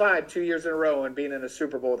top 5 2 years in a row and being in a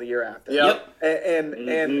Super Bowl the year after. Yep.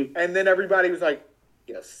 And then everybody was like,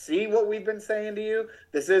 see what we've been saying to you?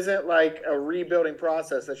 This isn't like a rebuilding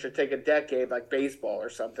process that should take a decade like baseball or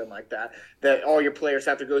something like that, that all your players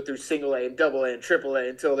have to go through single A and double A and triple A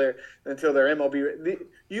until they're MLB.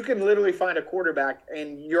 You can literally find a quarterback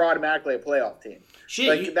and you're automatically a playoff team.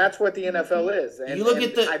 Shit, that's what the NFL is. And you look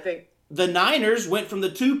at I think the Niners went from the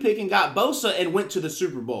 2 pick and got Bosa and went to the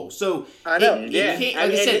Super Bowl. So I know.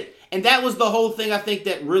 I said, and that was the whole thing I think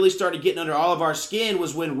that really started getting under all of our skin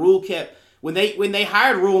was when when they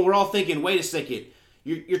hired Rule, and we're all thinking, wait a second,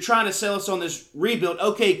 you're trying to sell us on this rebuild.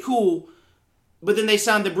 Okay, cool. But then they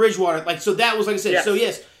signed the Bridgewater. So that was, like I said, yes. So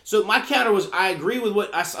yes. So my counter was, I agree with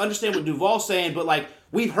I understand what Duvall's saying, but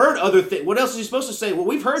we've heard other things. What else is he supposed to say? Well,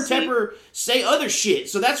 we've heard Tepper say other shit.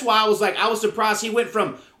 So that's why I was surprised he went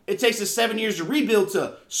from, it takes us 7 years to rebuild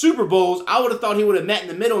to Super Bowls. I would have thought he would have met in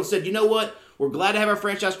the middle and said, you know what? We're glad to have our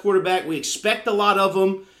franchise quarterback. We expect a lot of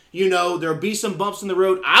them. There'll be some bumps in the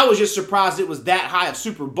road. I was just surprised it was that high of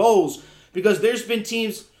Super Bowls because there's been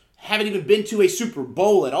teams haven't even been to a Super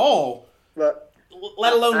Bowl at all,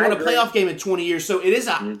 let alone won a playoff game in 20 years. So it is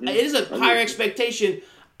a higher expectation.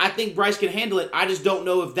 I think Bryce can handle it. I just don't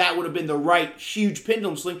know if that would have been the right huge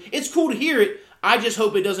pendulum swing. It's cool to hear it. I just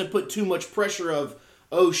hope it doesn't put too much pressure of,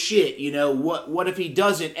 oh shit, what if he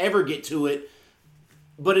doesn't ever get to it?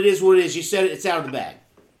 But it is what it is. You said it, it's out of the bag.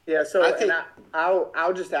 Yeah, so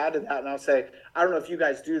I'll just add to that, and I'll say, I don't know if you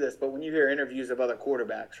guys do this, but when you hear interviews of other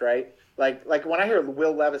quarterbacks, right? Like when I hear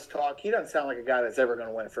Will Levis talk, he doesn't sound like a guy that's ever going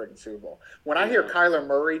to win a freaking Super Bowl. When I hear Kyler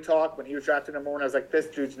Murray talk when he was drafted number 1, I was like, this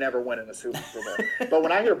dude's never winning a Super Bowl. But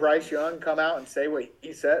when I hear Bryce Young come out and say what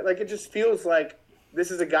he said, it just feels like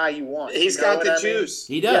this is a guy you want. He's got the juice.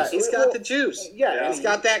 He does. Yeah, he's got the juice. Yeah. He's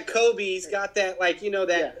got that Kobe. He's got that,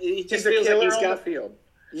 he just he's feels like he's on got the field.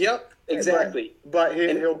 Yep, exactly. But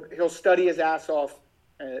he'll study his ass off.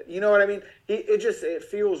 You know what I mean? It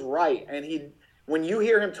feels right. And when you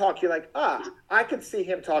hear him talk, you're like, I could see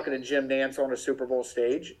him talking to Jim Nance on a Super Bowl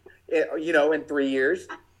stage, in 3 years.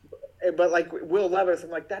 But Will Levis, I'm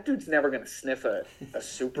like, that dude's never going to sniff a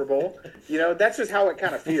Super Bowl. That's just how it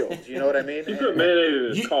kind of feels. You know what I mean? You put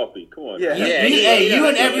mayonnaise in his coffee. Come on. Yeah. You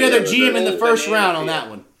and every other GM in the first round on that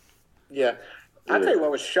one. Yeah. I'll tell you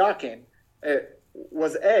what was shocking.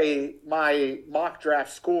 Was my mock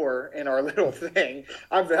draft score in our little thing.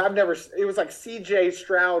 I've never. It was like C.J.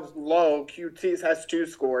 Stroud's low QT's has 2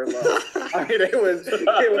 score low. I mean, it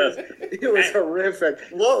was horrific.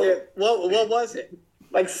 What was it?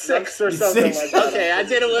 Like 6 or something like that. Okay, I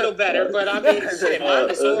did a little better, but I mean, shit, mine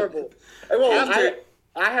was horrible. Well,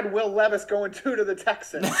 I had Will Levis going 2 to the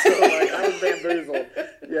Texans, so I was bamboozled.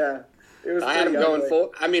 Yeah. I had him going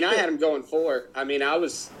 4. I mean, I had him going 4. I mean, I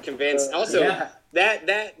was convinced. Also,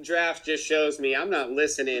 that draft just shows me I'm not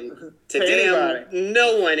listening to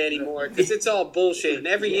no one anymore because it's all bullshit. And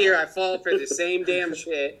every year I fall for the same damn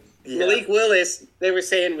shit. Yeah. Malik Willis, they were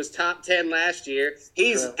saying, was top 10 last year.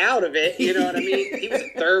 He's out of it. You know what I mean? He was a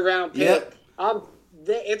 3rd-round pick. Yep.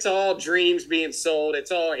 It's all dreams being sold.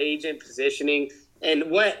 It's all agent positioning. And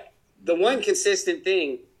the one consistent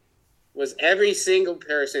thing was every single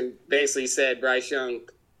person basically said Bryce Young,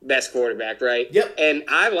 best quarterback, right? Yep. And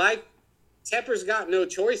Tepper's got no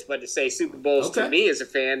choice but to say Super Bowls to me as a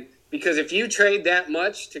fan, because if you trade that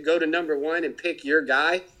much to go to number 1 and pick your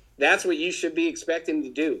guy, that's what you should be expecting to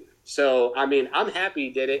do. So, I mean, I'm happy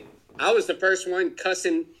he did it. I was the first one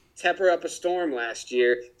cussing Tepper up a storm last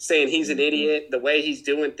year, saying he's an idiot. The way he's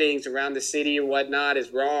doing things around the city or whatnot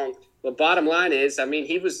is wrong. But bottom line is, I mean,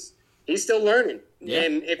 he's still learning. Yeah.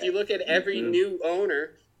 And if you look at every new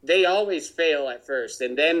owner, they always fail at first,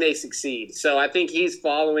 and then they succeed. So I think he's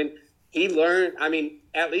following. He learned, I mean,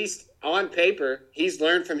 at least on paper, he's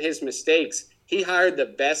learned from his mistakes. He hired the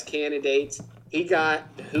best candidates. He got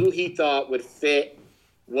who he thought would fit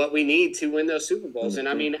what we need to win those Super Bowls. And,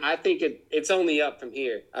 I mean, I think it's only up from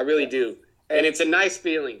here. I really do. And it's a nice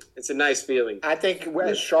feeling. It's a nice feeling. I think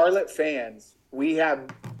as Charlotte fans, we have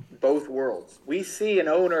both worlds. We see an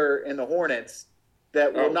owner in the Hornets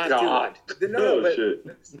that will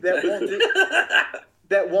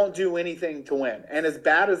that won't do anything to win. And as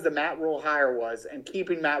bad as the Matt Rule hire was, and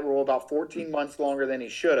keeping Matt Rule about 14 months longer than he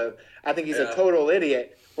should have, I think he's a total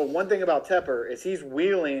idiot. But one thing about Tepper is he's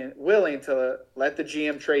willing to let the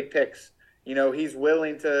GM trade picks. He's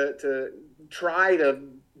willing to try to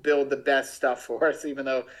build the best stuff for us, even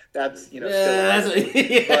though that's still.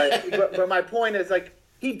 But my point is,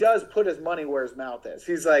 he does put his money where his mouth is.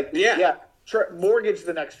 He's like, mortgage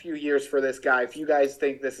the next few years for this guy if you guys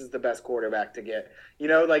think this is the best quarterback to get.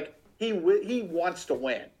 He wants to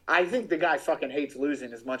win. I think the guy fucking hates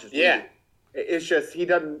losing as much as we do. It's just he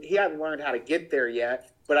hasn't learned how to get there yet.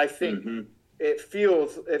 But I think it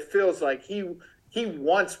feels like he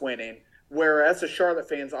wants winning, whereas the Charlotte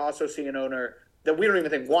fans also see an owner that we don't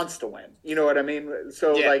even think wants to win. You know what I mean?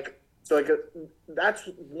 So that's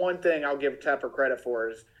one thing I'll give Tepper credit for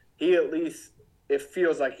is he at least it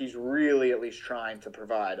feels like he's really at least trying to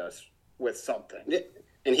provide us with something.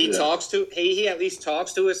 And he at least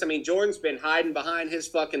talks to us. I mean, Jordan's been hiding behind his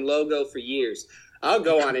fucking logo for years. I'll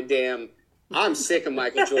go on I'm sick of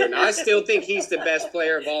Michael Jordan. I still think he's the best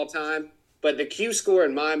player of all time. But the Q score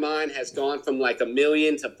in my mind has gone from like 1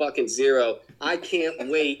 million to fucking 0. I can't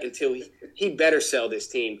wait until he better sell this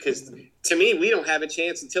team. Because to me, we don't have a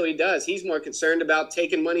chance until he does. He's more concerned about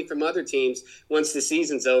taking money from other teams once the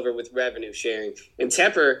season's over with revenue sharing. And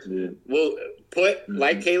Tepper will put,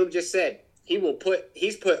 like Kaleb just said,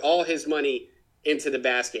 he's put all his money into the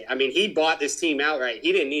basket. I mean, he bought this team outright.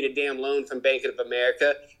 He didn't need a damn loan from Bank of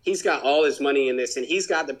America. He's got all his money in this, and he's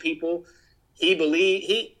got the people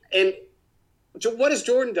and what has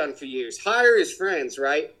Jordan done for years? Hire his friends,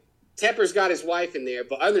 right? Tepper's got his wife in there,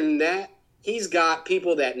 but other than that, he's got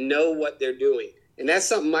people that know what they're doing, and that's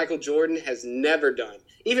something Michael Jordan has never done.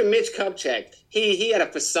 Even Mitch Kupchak, he had a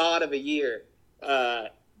facade of a year a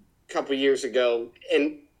couple years ago,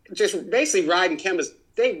 and just basically riding Kemba's.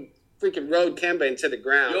 They freaking rode Kemba into the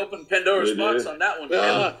ground. You opened Pandora's box on that one.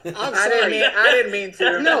 I'm sorry. I didn't mean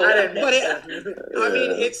to. No,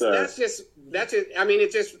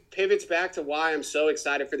 it just pivots back to why I'm so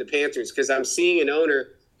excited for the Panthers, because I'm seeing an owner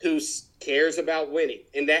who cares about winning.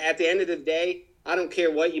 And that at the end of the day, I don't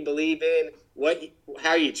care what you believe in,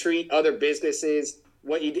 how you treat other businesses,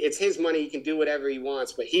 it's his money. He can do whatever he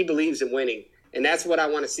wants, but he believes in winning. And that's what I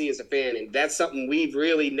want to see as a fan. And that's something we've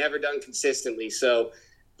really never done consistently. So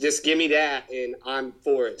just give me that, and I'm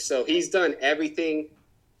for it. So he's done everything.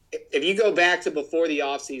 If you go back to before the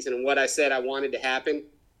offseason and what I said I wanted to happen,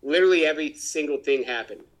 literally every single thing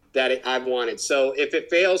happened that I've wanted. So if it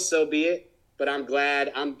fails, so be it. But I'm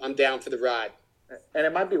glad. I'm down for the ride. And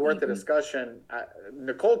it might be worth the discussion.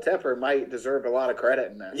 Nicole Tepper might deserve a lot of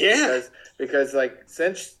credit in this. Yeah. Because like,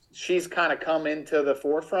 since she's kind of come into the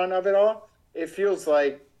forefront of it all, it feels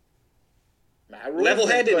like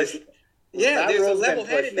level-headedness. Yeah, there's a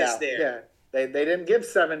level-headedness there. Yeah, they didn't give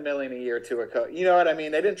 $7 million a year to a coach. You know what I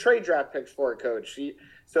mean? They didn't trade draft picks for a coach.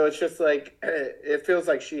 So it's just like it feels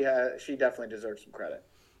like she definitely deserves some credit.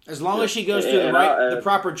 As long as she goes through the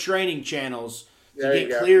proper training channels to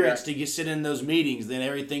get clearance to sit in those meetings, then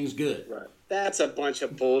everything's good. Right. That's a bunch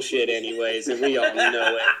of bullshit anyways, and we all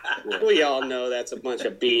know it. We all know that's a bunch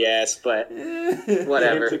of BS, but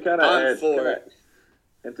whatever. I'm for it.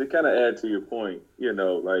 And to kind of add to your point, you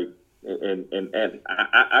know, like, and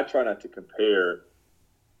I try not to compare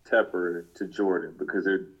Tepper to Jordan because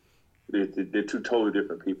they're two totally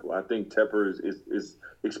different people. I think Tepper is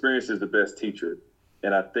experience is the best teacher,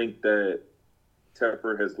 and I think that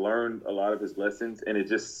Tepper has learned a lot of his lessons, and it's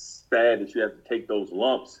just sad that you have to take those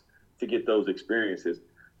lumps to get those experiences.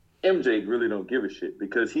 MJ really don't give a shit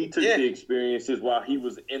because he took the experiences while he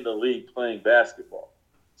was in the league playing basketball.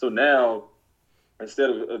 So now, instead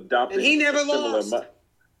of adopting, and he never lost. I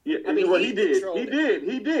mean, he did. He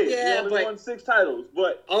did. Yeah, he only won 6 titles,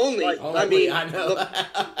 but only. I know.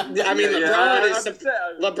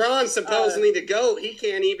 LeBron's supposedly the GOAT. He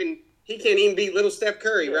can't even beat little Steph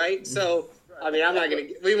Curry, right? So. I mean,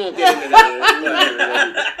 we won't get into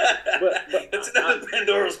that. but it's another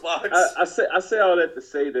Pandora's box. I say all that to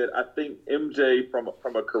say that I think MJ, from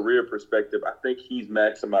a career perspective, I think he's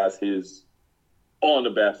maximized his on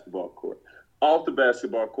the basketball court. Off the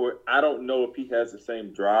basketball court, I don't know if he has the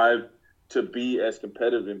same drive to be as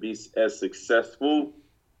competitive and be as successful.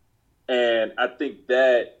 And I think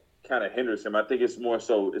that kind of hinders him. I think it's more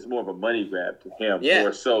of a money grab to him,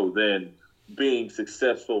 more so than being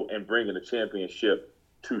successful and bringing a championship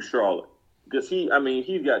to Charlotte. Because he's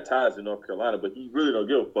got ties in North Carolina, but he really don't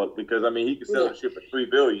give a fuck because, he could sell the ship for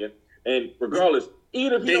 $3 billion. And regardless,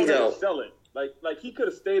 even if he don't ever sell it, like he could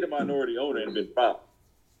have stayed a minority owner and been fine.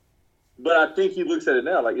 But I think he looks at it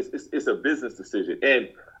now like it's a business decision. And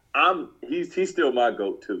he's still my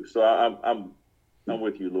GOAT too. So I'm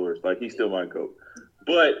with you, Luhrs. Like, he's still my GOAT.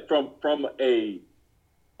 But from a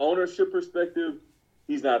ownership perspective,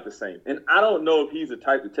 he's not the same. And I don't know if he's the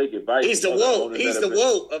type to take advice. He's the woke. He's the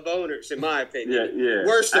woke of owners, in my opinion. Yeah.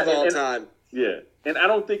 Worst of all time. Yeah. And I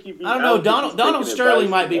don't think I don't know. Donald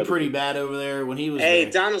Sterling might be pretty bad over there when he was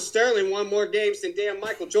there. Donald Sterling won more games than damn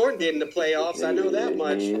Michael Jordan did in the playoffs. I know that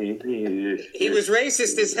much. He was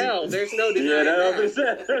racist as hell. There's no denying that.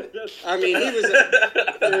 He was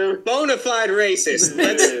a bona fide racist.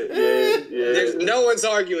 There's no one's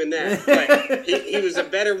arguing that. But he was a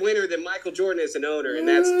better winner than Michael Jordan as an owner, and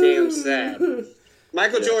that's damn sad.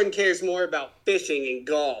 Michael Jordan cares more about fishing and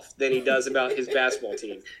golf than he does about his basketball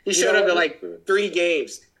team. He showed up at like 3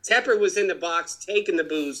 games. Tepper was in the box taking the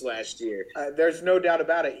booze last year. There's no doubt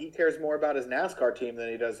about it. He cares more about his NASCAR team than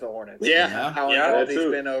he does the Hornets. Yeah. How involved he's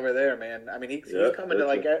been over there, man. I mean, he's coming to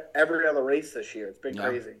like every other race this year. It's been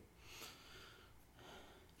crazy.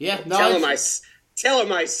 Yeah. No, Tell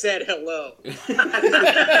him I said hello.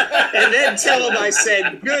 And then tell him I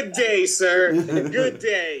said, good day, sir. Good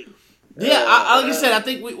day. Yeah, like I said, I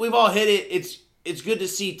think we've all hit it. It's good to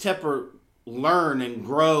see Tepper learn and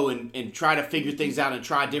grow and try to figure things out and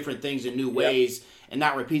try different things in new ways and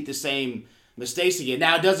not repeat the same mistakes again.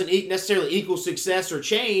 Now, it doesn't necessarily equal success or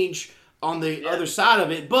change on the other side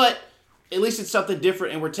of it, but at least it's something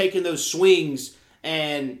different, and we're taking those swings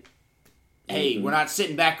and, hey, we're not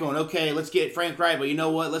sitting back going, okay, let's get Frank Wright, but you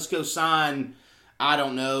know what, let's go sign, I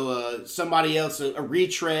don't know, somebody else, a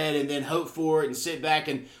retread, and then hope for it and sit back.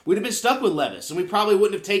 And we'd have been stuck with Levis. And we probably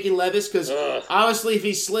wouldn't have taken Levis because, honestly, if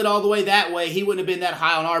he slid all the way that way, he wouldn't have been that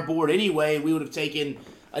high on our board anyway. We would have taken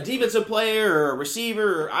a defensive player or a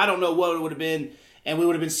receiver or I don't know what it would have been. And we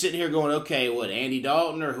would have been sitting here going, okay, what, Andy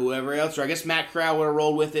Dalton or whoever else? Or I guess Matt Corral would have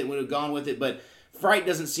rolled with it and would have gone with it. But Wright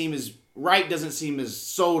doesn't seem as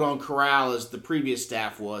sold on Corral as the previous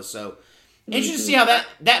staff was. So interesting to see how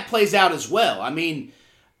that plays out as well. I mean,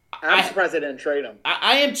 I'm surprised they didn't trade him.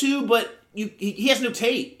 I am too, but he has no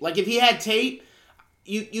tape. Like, if he had tape,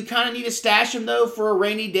 you kind of need to stash him, though, for a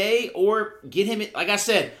rainy day or get him. Like I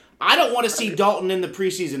said, I don't want to see Dalton in the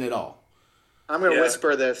preseason at all. I'm going to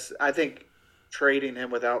whisper this. I think trading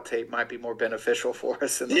him without tape might be more beneficial for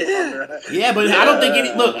us in the long run. Yeah, but I don't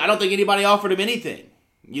think anybody offered him anything.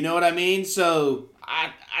 You know what I mean? So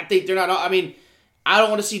I think they're not. I mean, I don't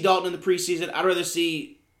want to see Dalton in the preseason. I'd rather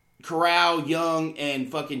see Corral, Young, and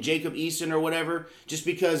fucking Jacob Eason or whatever, just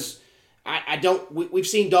because I don't. We've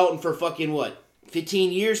seen Dalton for fucking,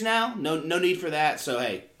 15 years now? No need for that. So,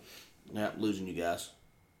 hey, not losing you guys.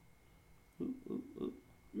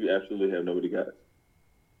 We absolutely have nobody got it.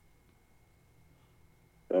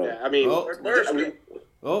 Yeah, I mean,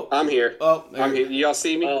 I'm here. I'm here. Y'all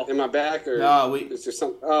see me? Am I back? Or no, is there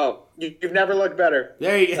something? Oh, you've never looked better.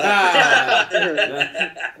 There you go.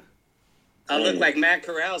 I look like Matt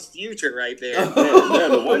Corral's future right there.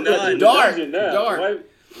 Dark.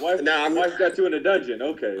 Wife got you in a dungeon.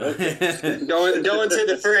 Okay. Going to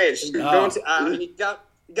the fridge. You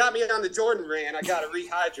got me on the Jordan rant. I got to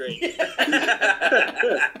rehydrate.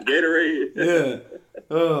 Gatorade. Yeah.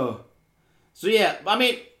 Oh. So, yeah, I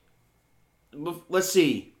mean, let's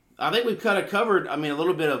see. I think we've kind of covered, a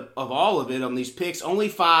little bit of all of it on these picks. Only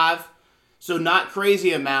 5, so not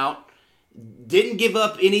crazy amount. Didn't give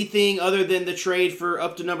up anything other than the trade for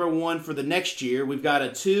up to number 1 for the next year. We've got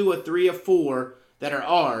a 2, a 3, a 4 that are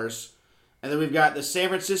ours. And then we've got the San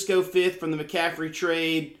Francisco 5th from the McCaffrey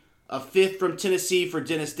trade, a 5th from Tennessee for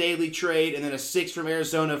Dennis Daly trade, and then a 6th from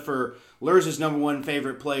Arizona for Luhrs' number 1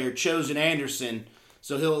 favorite player, Chosen Anderson.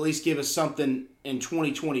 So he'll at least give us something in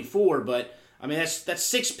 2024. But, that's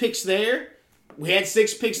 6 picks there. We had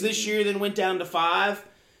 6 picks this year, then went down to 5.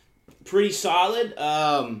 Pretty solid.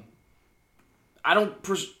 I don't,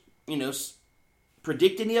 predict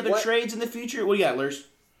any other trades in the future. What do you got, Luhrs?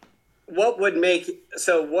 What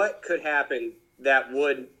could happen that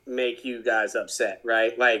would make you guys upset,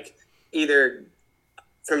 right? Like, either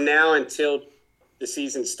from now until the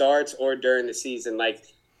season starts or during the season. Like,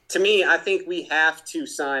 to me, I think we have to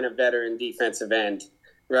sign a veteran defensive end,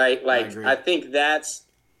 right? Like, I think if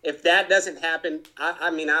that doesn't happen, I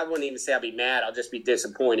wouldn't even say I'll be mad. I'll just be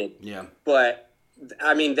disappointed. Yeah. But,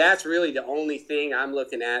 that's really the only thing I'm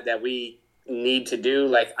looking at that we need to do.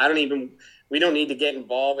 Like, we don't need to get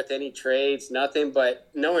involved with any trades, nothing. But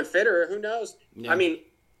knowing Fitterer, who knows? Yeah.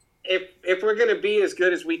 If we're going to be as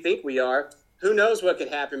good as we think we are, who knows what could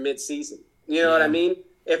happen mid-season? You know what I mean?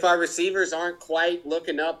 If our receivers aren't quite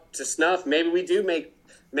looking up to snuff, maybe we do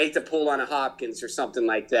make the pull on a Hopkins or something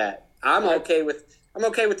like that. I'm okay with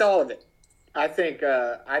all of it. I think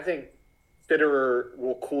Fitterer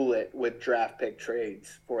will cool it with draft pick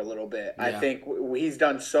trades for a little bit. Yeah. I think he's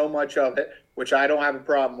done so much of it, which I don't have a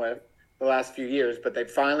problem with the last few years, but they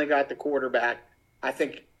finally got the quarterback. I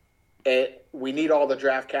think we need all the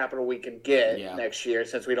draft capital we can get next year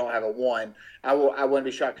since we don't have a 1. I wouldn't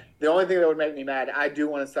be shocked. The only thing that would make me mad, I do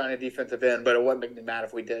want to sign a defensive end, but it wouldn't make me mad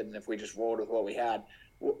if we didn't, if we just rolled with what we had.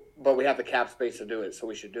 But we have the cap space to do it, so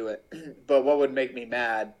we should do it. But what would make me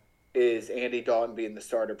mad is Andy Dalton being the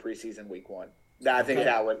starter preseason week 1. I think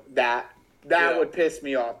that would piss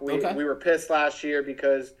me off. We were pissed last year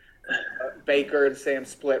because Baker and Sam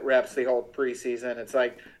split reps the whole preseason. It's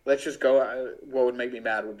like, let's just go. What would make me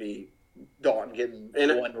mad would be Dalton getting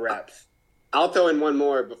 1 reps. I'll throw in one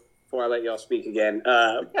more before I let y'all speak again.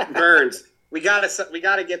 Burns. We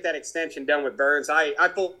gotta get that extension done with Burns. I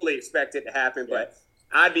fully expect it to happen, but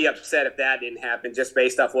I'd be upset if that didn't happen just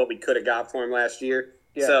based off what we could have got for him last year.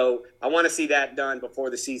 Yeah. So I want to see that done before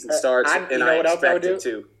the season starts, and I expect it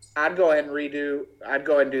to. I'd go ahead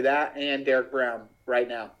and do that and Derek Brown right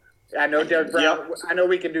now. I know Derek Brown. Yep. I know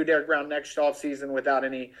we can do Derek Brown next offseason without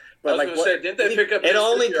any. But I was going to say, didn't they pick up his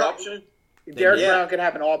option? Derek Brown can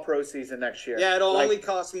have an all-pro season next year. Yeah, it'll only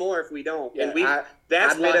cost more if we don't. Yeah, and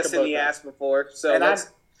that's bit us in the ass before. So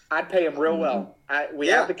I'd pay him real well. We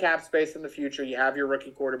have the cap space in the future. You have your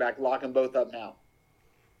rookie quarterback. Lock them both up now.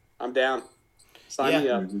 I'm down. Sign me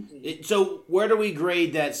up. So where do we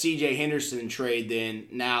grade that C.J. Henderson trade then?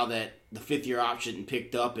 Now that the 5th-year option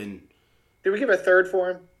picked up, and did we give a third for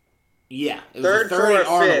him? Yeah, it was third and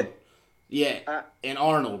Arnold. Yeah, and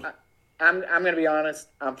Arnold. I'm going to be honest.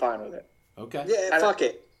 I'm fine with it. Okay. Yeah, fuck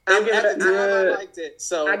it. At the time, I liked it,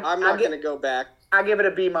 so I'm not going to go back. I give it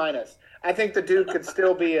a B-. I think the dude could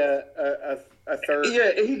still be a third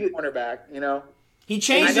cornerback. You know. He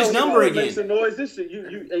changed his number again. Makes a noise this year.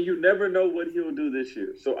 You never know what he'll do this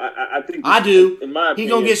year. So I think I do. In my opinion,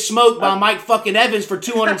 he gonna get smoked by Mike fucking Evans for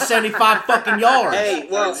 275 fucking yards. Hey,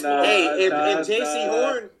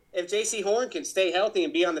 if J.C. Horn can stay healthy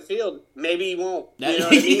and be on the field, maybe he won't. You know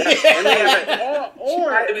what I mean?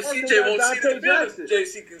 Or maybe CJ won't see the field.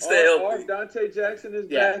 J.C. can stay healthy. Or if Dante Jackson is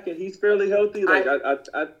back and he's fairly healthy,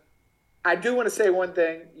 I do want to say one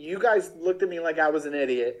thing. You guys looked at me like I was an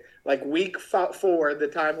idiot. Like week 4, the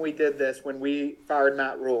time we did this, when we fired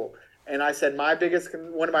Matt Rule, and I said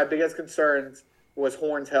one of my biggest concerns was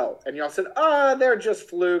Horn's health, and y'all said, they're just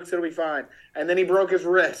flukes, it'll be fine. And then he broke his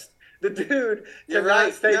wrist. The dude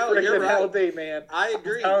cannot stay freaking healthy, man. I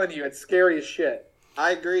agree. I'm telling you, it's scary as shit.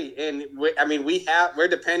 I agree, and we're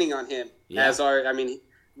depending on him as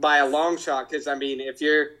by a long shot. Because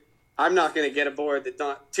I'm not going to get aboard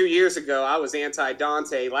that 2 years ago I was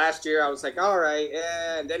anti-Dante. Last year I was like, all right,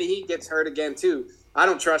 and then he gets hurt again too. I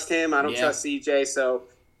don't trust him. I don't trust CJ. So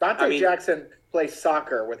Dante Jackson plays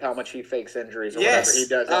soccer with how much he fakes injuries or whatever he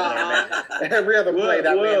does. Every other play,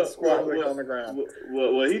 that man squabbling on the ground.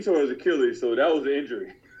 Well, he tore his Achilles, so that was an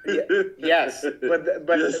injury. Yes, but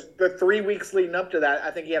the 3 weeks leading up to that, I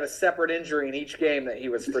think he had a separate injury in each game that he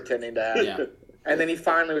was pretending to have. Yeah. And then he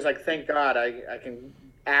finally was like, thank God I can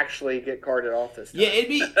actually get carted off this time. Yeah, it'd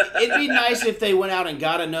be nice if they went out and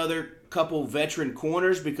got another couple veteran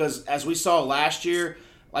corners, because as we saw last year,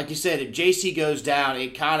 like you said, if JC goes down,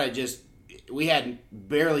 it kind of just we had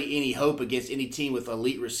barely any hope against any team with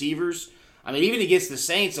elite receivers. I mean, even against the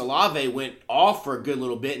Saints, Olave went off for a good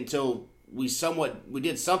little bit until we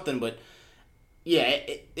did something. But yeah,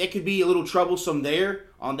 it could be a little troublesome there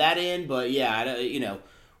on that end. But yeah,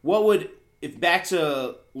 what would, if back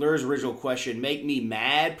to Luhrs' original question, make me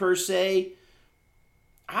mad per se?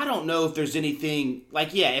 I don't know if there's anything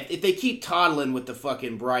if they keep toddling with the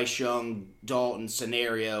fucking Bryce Young Dalton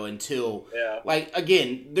scenario until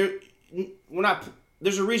again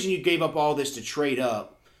there's a reason you gave up all this to trade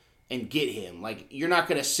up and get him. Like, you're not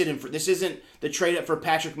going to sit him for this. Isn't the trade up for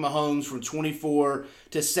Patrick Mahomes from 24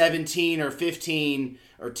 to 17 or 15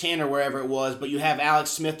 or 10 or wherever it was, but you have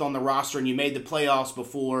Alex Smith on the roster and you made the playoffs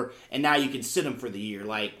before, and now you can sit him for the year.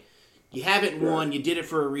 Like, you haven't won, you did it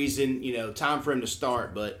for a reason, time for him to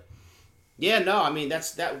start. But yeah, no, I mean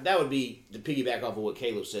that would be, to piggyback off of what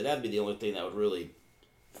Kaleb said, that'd be the only thing that would really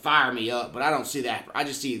fire me up. But I don't see that. I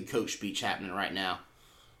just see the coach speech happening right now.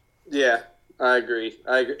 Yeah, I agree.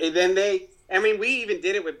 And then we even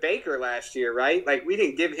did it with Baker last year, right? Like, we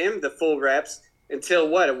didn't give him the full reps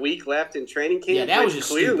until a week left in training camp. Yeah, that was just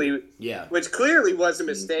stupid. Which clearly was a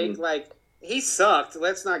mistake. Mm-hmm. Like, he sucked.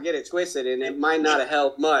 Let's not get it twisted, and it might not have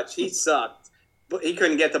helped much. He sucked. But he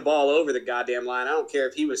couldn't get the ball over the goddamn line. I don't care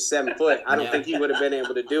if he was 7 foot. I don't think he would have been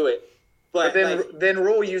able to do it. But then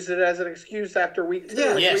Rule used it as an excuse after week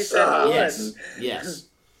 2. Yeah, Yes.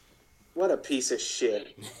 What a piece of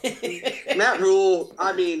shit. Matt Rule,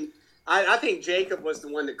 I think Jacob was the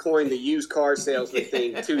one that coined the used car salesman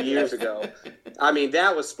thing 2 years ago. I mean,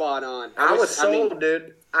 that was spot on. I was sold,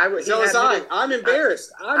 dude. So was I. I'm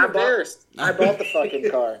embarrassed. I'm embarrassed. I bought the fucking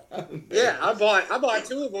car. Yeah, I bought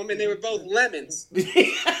 2 of them, and they were both lemons.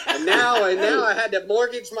 and now I had to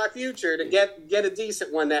mortgage my future to get a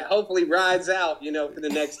decent one that hopefully rides out, for the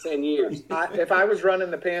next 10 years. If I was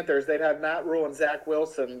running the Panthers, they'd have Matt Rule and Zach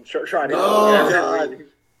Wilson trying to. Oh,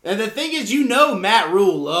 and the thing is, Matt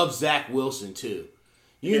Rule loves Zach Wilson too.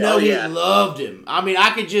 He loved him. I mean,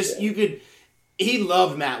 he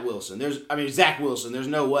loved Matt Wilson. Zach Wilson. There's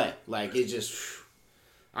no way. Like,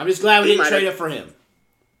 I'm just glad we didn't trade it for him.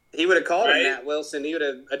 He would have called him Matt Wilson. He would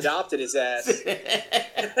have adopted his ass.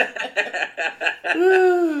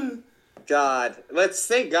 God.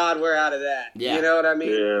 Thank God we're out of that. Yeah. You know what I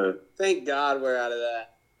mean? Yeah. Thank God we're out of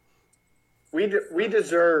that. We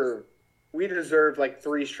deserve like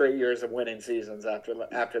 3 straight years of winning seasons after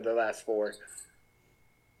the last 4.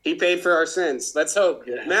 He paid for our sins. Let's hope.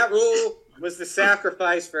 Yeah. Matt Rule was the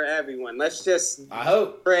sacrifice for everyone. Let's just I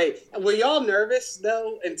hope. Pray. Were y'all nervous,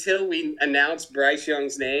 though, until we announced Bryce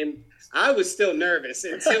Young's name? I was still nervous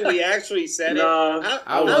until we actually said it.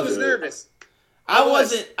 I was nervous. I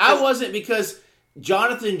wasn't because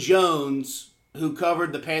Jonathan Jones, who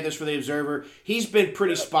covered the Panthers for the Observer, he's been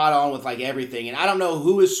pretty spot on with like everything. And I don't know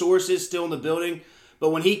who his source is still in the building, but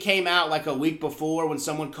when he came out like a week before, when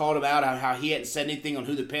someone called him out on how he hadn't said anything on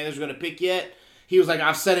who the Panthers were going to pick yet, he was like,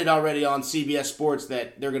 I've said it already on CBS Sports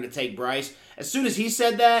that they're going to take Bryce. As soon as he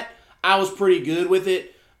said that, I was pretty good with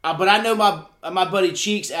it. But I know my buddy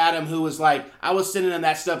Cheeks, Adam, who was like, I was sending him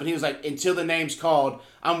that stuff, and he was like, until the name's called,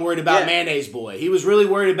 I'm worried about Mayonnaise Boy. He was really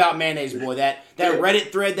worried about Mayonnaise Boy. That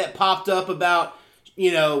Reddit thread that popped up about,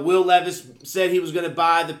 Will Levis said he was going to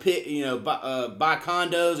buy the pick, buy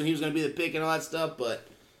condos, and he was going to be the pick and all that stuff. But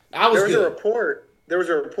I was good. There was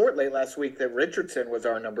a report late last week that Richardson was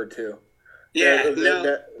our number 2. Yeah,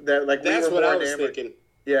 that's what I was thinking.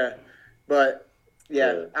 Yeah, but.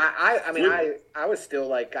 Yeah, I was still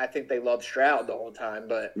like, I think they loved Stroud the whole time,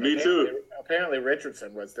 but me too. Apparently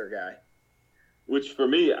Richardson was their guy. Which for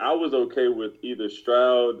me, I was okay with either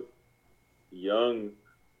Stroud, Young,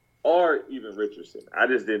 or even Richardson. I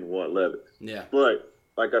just didn't want Levis. Yeah. But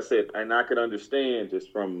like I said, and I could understand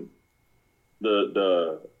just from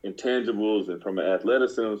the intangibles and from an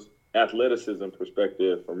athleticism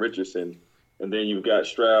perspective from Richardson. And then you've got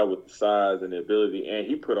Stroud with the size and the ability, and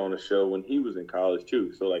he put on a show when he was in college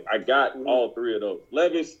too. So like I got all 3 of those.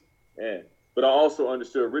 Levis, but I also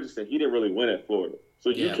understood Richardson. He didn't really win at Florida,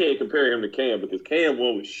 so you can't compare him to Cam because Cam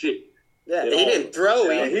won with shit. Yeah, he didn't throw.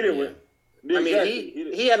 He didn't win. I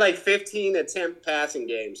mean, he had like 15 attempt passing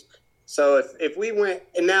games. So if we went,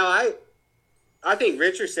 and now I think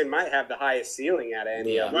Richardson might have the highest ceiling out of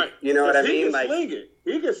any of them. Right. You know what I mean?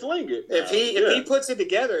 He can sling it. If he puts it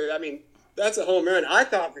together, I mean. That's a home run. I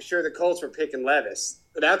thought for sure the Colts were picking Levis.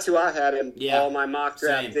 That's who I had in all my mock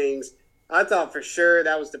draft things. I thought for sure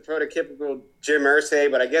that was the prototypical Jim Irsay,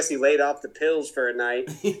 but I guess he laid off the pills for a night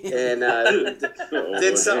and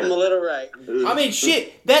did something a little right. I mean,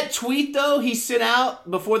 shit. That tweet, though, he sent out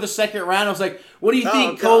before the second round, I was like, what do you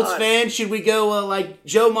think, Colts fans? Should we go like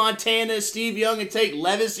Joe Montana, Steve Young, and take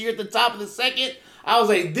Levis here at the top of the second? I was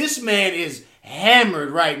like, this man is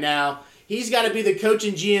hammered right now. He's got to be the coach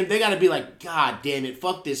and GM. They got to be like, God damn it,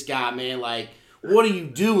 fuck this guy, man. Like, what are you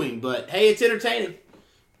doing? But, hey, it's entertaining.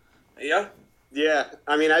 Yeah. Yeah.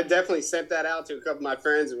 I mean, I definitely sent that out to a couple of my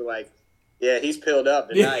friends and were like, yeah, he's pilled up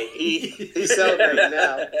tonight. He's celebrating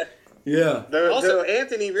now. Yeah. Also,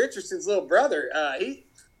 Anthony Richardson's little brother,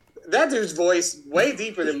 that dude's voice way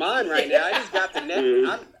deeper than mine right now. I just got the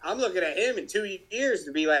neck. I'm looking at him in 2 years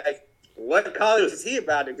to be like, what college is he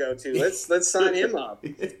about to go to? Let's sign him up.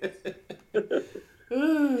 Yeah,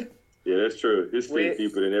 that's true. His team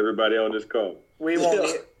deeper than everybody on this call. We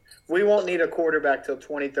won't need a quarterback till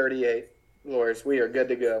 2038. Luhrs, we are good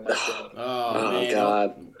to go, my friend. Oh man,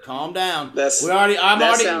 God. Calm down. I'm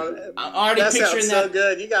already picturing that. So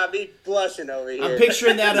good. You got me blushing over here. I'm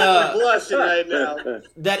picturing that. Blushing right now.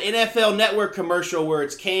 That NFL Network commercial where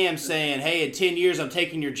it's Cam saying, "Hey, in 10 years, I'm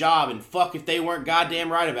taking your job," and fuck if they weren't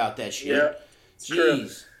goddamn right about that shit. Yeah,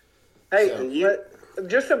 jeez. Hey,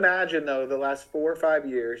 just imagine though the last 4 or 5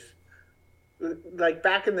 years, like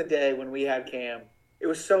back in the day when we had Cam. It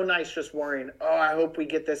was so nice just worrying, oh, I hope we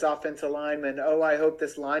get this offensive lineman. Oh, I hope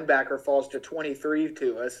this linebacker falls to 23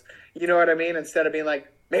 to us. You know what I mean? Instead of being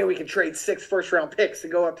like, man, we can trade 6 first-round picks to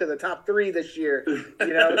go up to the top 3 this year,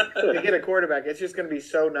 to get a quarterback. It's just going to be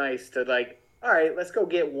so nice to like, all right, let's go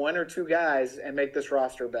get 1 or 2 guys and make this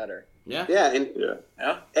roster better. Yeah.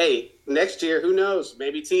 Yeah. Hey, next year, who knows?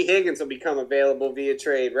 Maybe T. Higgins will become available via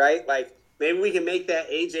trade, right? Like, maybe we can make that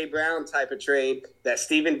A.J. Brown type of trade, that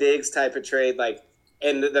Steven Diggs type of trade, like,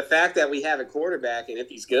 and the fact that we have a quarterback, and if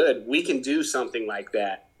he's good, we can do something like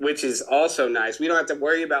that, which is also nice. We don't have to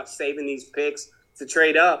worry about saving these picks to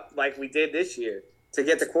trade up like we did this year to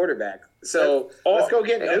get the quarterback. So let's go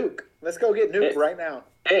get Nuke. Let's go get Nuke right now.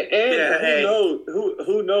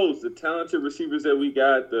 Who knows the talented receivers that we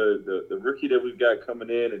got, the rookie that we've got coming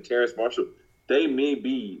in, and Terrace Marshall, they may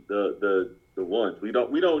be the ones. We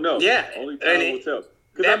don't know. Yeah, only time will tell.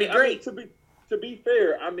 That'd be great. To be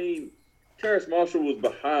fair, I mean. Terrace Marshall was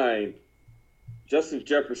behind Justin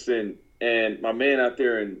Jefferson and my man out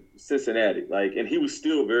there in Cincinnati, like, and he was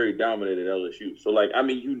still very dominant at LSU. So, like, I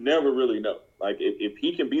mean, you never really know. Like, if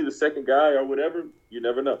he can be the second guy or whatever, you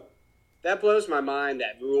never know. That blows my mind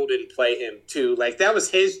that Rule didn't play him too. Like, that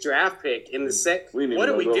was his draft pick in the second. What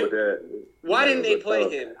did we do? Why didn't they play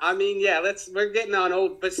him? I mean, yeah, we're getting on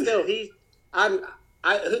old, but still,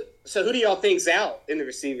 so who do y'all think's out in the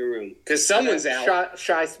receiving room? Because someone's out.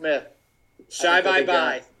 Shy Smith. Shy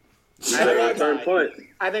bye-bye.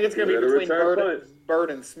 I think it's going to be between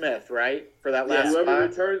Bird and Smith, right? For that last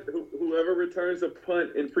spot. Whoever returns a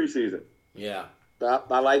punt in preseason. Yeah.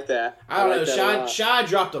 I like that. I don't know. Shy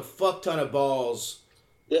dropped a fuck ton of balls.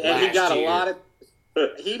 Yeah, and he got a lot of.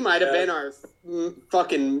 He might have been our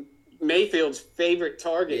fucking Mayfield's favorite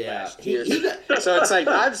target last year. So it's like,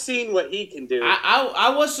 I've seen what he can do.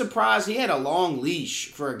 I was surprised he had a long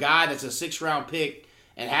leash for a guy that's a 6th-round pick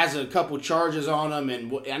and has a couple charges on him.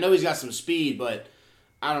 And I know he's got some speed, but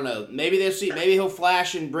I don't know. Maybe he'll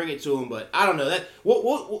flash and bring it to him, but I don't know.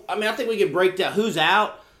 I mean, I think we can break down who's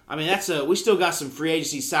out. I mean, we still got some free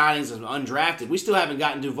agency signings of undrafted. We still haven't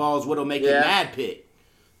gotten Duvall's what'll make you mad pick.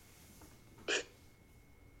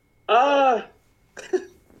 I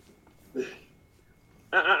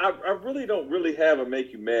really don't really have a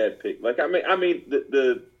make you mad pick. Like, I mean,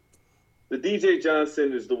 the DJ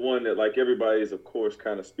Johnson is the one that, like, everybody is, of course,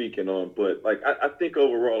 kind of speaking on. But, like, I think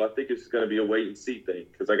overall, I think it's going to be a wait and see thing.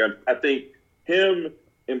 Because, like, I think him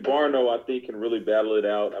and Barno, I think, can really battle it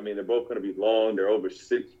out. I mean, they're both going to be long. They're over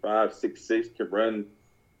 6'5", 6'6", can run,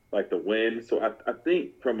 like, the wind. So I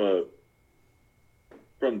think from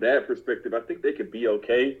that perspective, I think they could be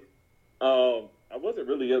okay. I wasn't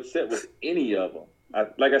really upset with any of them.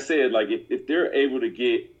 Like I said, like, if they're able to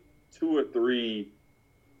get 2 or 3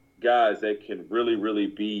 guys that can really, really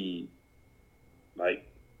be, like,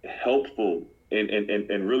 helpful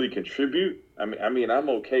and really contribute, I mean, I'm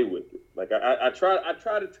okay with it. Like, I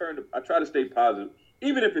try to stay positive,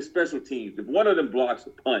 even if it's special teams. If one of them blocks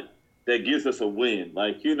a punt that gives us a win,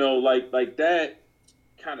 like, you know, like that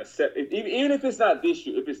kind of set. Even if it's not this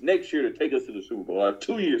year, if it's next year to take us to the Super Bowl, or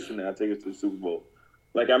 2 years from now take us to the Super Bowl,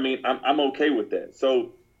 like, I mean, I'm okay with that.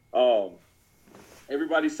 So,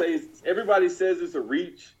 everybody says it's a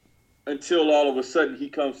reach until all of a sudden he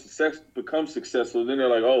becomes successful. Then they're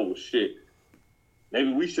like, oh, well, shit.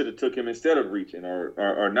 Maybe we should have took him instead of reaching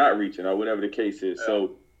or not reaching or whatever the case is. Yeah.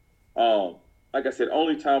 So, like I said,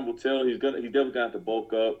 only time will tell. He's definitely going to have to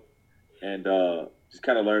bulk up and just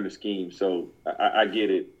kind of learn the scheme. So I get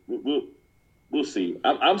it. We'll see.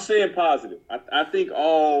 I'm saying positive. I think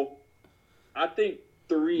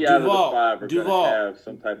 3 out of the 5 are going to have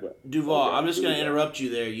some type of. Duvall, I'm just going to interrupt you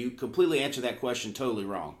there. You completely answered that question totally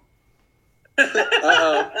wrong.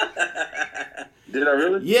 Uh-oh. Did I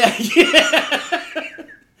really? Yeah.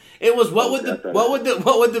 It was what would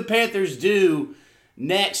the Panthers do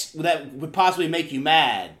next that would possibly make you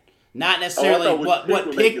mad? Not necessarily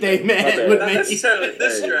what pick they made would make you mad.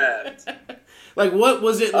 This draft. Like, what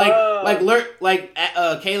was it like?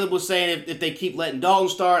 Kaleb was saying if they keep letting Dalton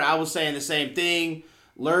start, I was saying the same thing.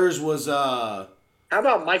 Luhrs was How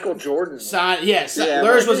about Michael Jordan?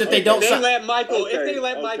 Luhrs was if they don't. If they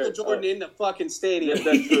let Michael Jordan in the fucking stadium,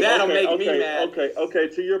 that'll make me mad. Okay.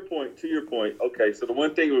 To your point. Okay, so the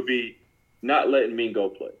one thing would be not letting Mingo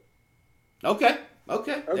play. Okay.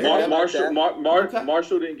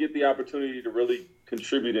 Marshall didn't get the opportunity to really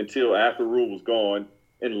contribute until after Rule was gone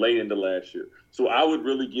and late into last year. So I would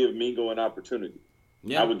really give Mingo an opportunity.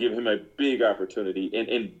 Yeah. I would give him a big opportunity,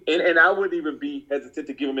 and I wouldn't even be hesitant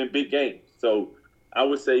to give him in big games. So I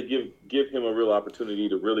would say give him a real opportunity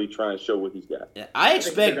to really try and show what he's got. Yeah, I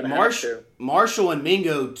expect Marshall and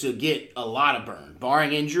Mingo to get a lot of burn,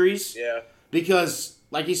 barring injuries. Yeah. Because,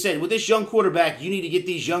 like you said, with this young quarterback, you need to get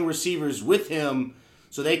these young receivers with him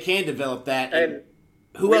so they can develop that. And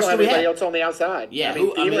who else do we have? Everybody else on the outside. Yeah.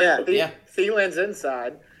 Thielen's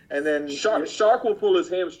inside. And then Shark will pull his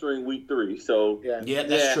hamstring week 3. So yeah,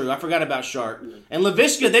 that's true. I forgot about Shark. And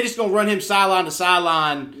Laviska, they just gonna run him sideline to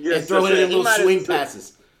sideline and throw in little swing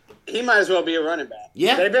passes. He might as well be a running back.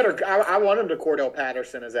 Yeah, they better. I want him to Cordell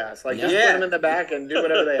Patterson his ass. Like just put him in the back and do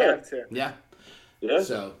whatever they have to. Yeah.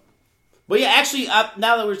 So, but yeah, actually,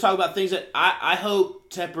 now that we're talking about things that I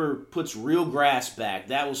hope Tepper puts real grass back.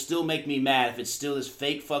 That will still make me mad if it's still this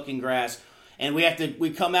fake fucking grass. And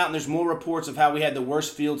we come out and there's more reports of how we had the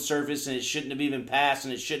worst field surface and it shouldn't have even passed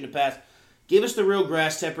and it shouldn't have passed. Give us the real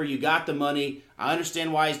grass, Tepper. You got the money. I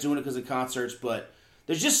understand why he's doing it because of concerts, but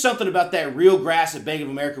there's just something about that real grass at Bank of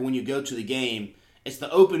America when you go to the game. It's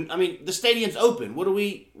the open. I mean, the stadium's open. What are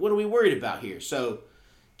we worried about here? So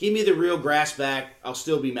give me the real grass back. I'll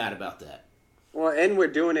still be mad about that. Well, and we're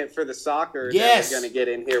doing it for the soccer Yes. that we're going to get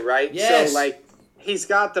in here, right? Yes. So, like, he's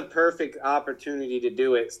got the perfect opportunity to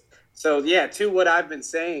do it. So, yeah, to what I've been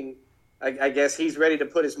saying, I guess he's ready to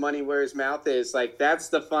put his money where his mouth is. Like, that's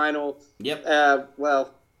the final. Yep.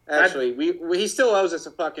 Well, actually, he still owes us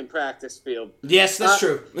a fucking practice field. Yes, that's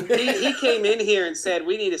true. he came in here and said,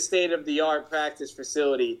 we need a state-of-the-art practice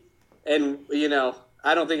facility. And, you know,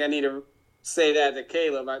 I don't think I need to say that to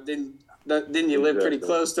Kaleb. Didn't you live pretty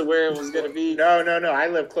close to where it was going to be? No. I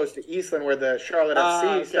live close to Eastland, where the Charlotte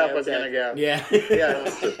FC stuff was going to go. Yeah.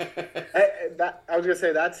 I was going to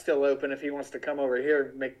say that's still open if he wants to come over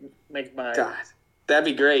here. Make my God, that'd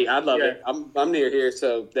be great. I'd love it. I'm near here,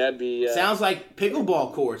 so that'd be. Sounds like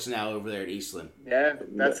pickleball courts now over there at Eastland. Yeah,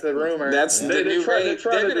 that's the rumor. That's the new rate.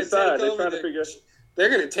 They're going to take over. They're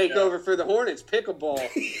going to take over for the Hornets pickleball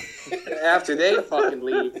after they fucking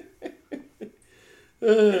leave.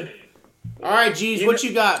 All right, Jeebs, what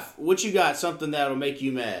you got? What you got? Something that'll make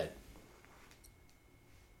you mad?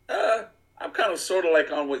 I'm kind of sort of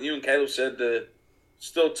like on what you and Kaleb said, to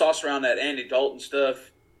still toss around that Andy Dalton stuff.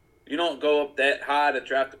 You don't go up that high to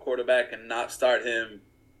draft a quarterback and not start him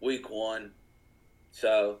week 1.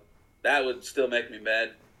 So that would still make me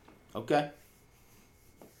mad. Okay.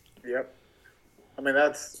 Yep. I mean,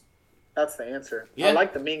 that's the answer. Yeah. I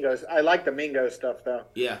like the Mingo stuff, though.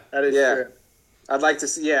 Yeah. That is true. I'd like to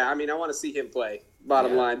see. Yeah, I mean, I want to see him play.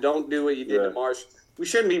 Bottom line, don't do what you did to Marshall. We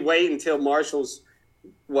shouldn't be waiting until Marshall's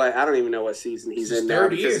I don't even know what season he's in now,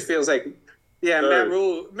 because it feels like Matt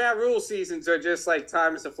Rule seasons are just like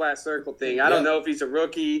time is a flat circle thing. I don't know if he's a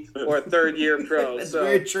rookie or a third year pro. That's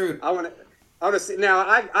very true. I want to see. Now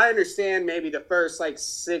I understand maybe the first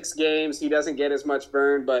 6 games he doesn't get as much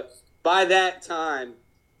burn, but by that time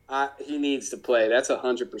he needs to play. That's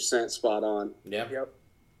 100% spot on. Yeah. Yep.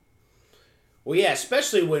 Well, yeah,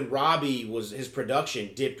 especially when Robbie his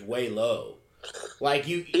production dipped way low. Like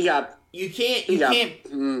you can't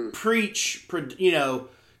preach,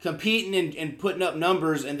 competing and putting up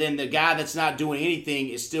numbers, and then the guy that's not doing anything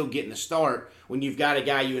is still getting the start when you've got a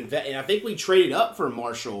guy you invest. And I think we traded up for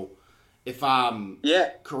Marshall, if I'm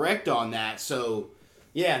correct on that. So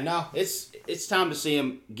it's time to see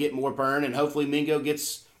him get more burn, and hopefully Mingo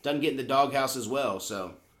doesn't get in the doghouse as well.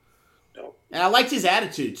 So. And I liked his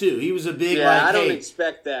attitude, too. He was a big, I don't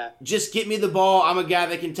expect that. Just get me the ball. I'm a guy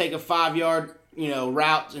that can take a 5-yard,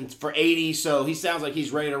 route and for 80. So he sounds like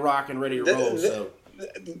he's ready to rock and ready to roll.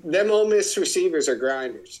 Them Ole Miss receivers are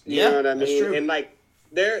grinders. You know what I mean? That's true. And,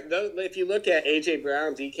 if you look at A.J.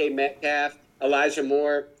 Brown, DK Metcalf, Elijah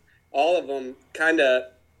Moore, all of them kind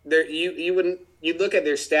of – you'd look at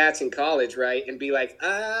their stats in college, right, and be like,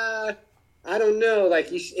 I don't know. Like,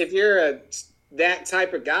 if you're that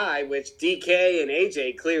type of guy, which DK and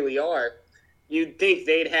AJ clearly are, you'd think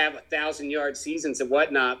they'd have 1,000-yard seasons and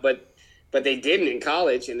whatnot, but they didn't in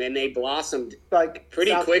college, and then they blossomed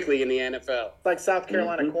pretty quickly in the NFL. Like South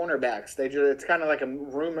Carolina cornerbacks, it's kind of like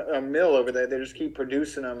a mill over there. They just keep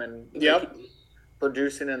producing them and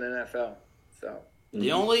producing in the NFL. So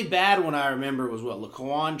the only bad one I remember was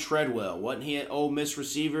Laquan Treadwell. Wasn't he an Ole Miss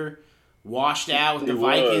receiver? Washed out with the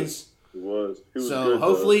Vikings. He was so good,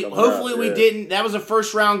 hopefully we didn't. That was a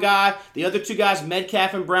first-round guy. The other 2 guys,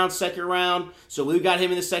 Metcalf and Brown, second round. So we got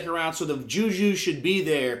him in the second round. So the juju should be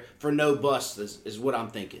there for no bust is what I'm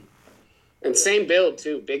thinking. And same build,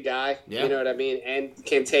 too. Big guy. Yeah. You know what I mean? And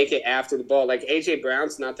can take it after the ball. Like, A.J.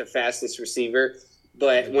 Brown's not the fastest receiver,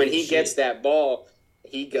 but when he gets that ball,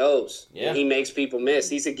 he goes. Yeah. And he makes people miss.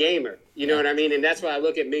 He's a gamer. You know what I mean? And that's why I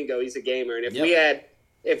look at Mingo. He's a gamer. And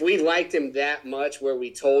if we liked him that much where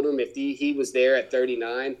we told him if he was there at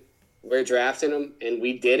 39, we're drafting him, and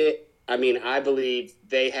we did it, I believe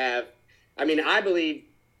they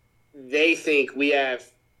think we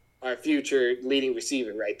have our future leading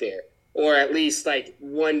receiver right there. Or at least,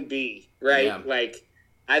 1B, right? Yeah.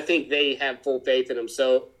 I think they have full faith in him.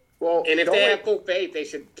 So, and if they have full faith, they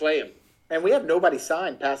should play him. And we have nobody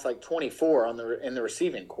signed past 24 in the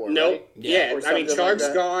receiving core. Nope. Right? Yeah. Chark's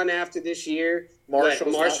gone after this year.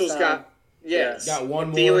 Marshall's got got one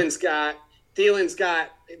more. Thielen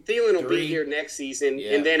will be here next season,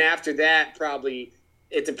 and then after that, probably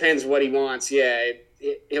it depends what he wants. Yeah,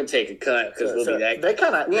 he'll take a cut because we'll be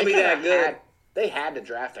that. We'll be that good. They had to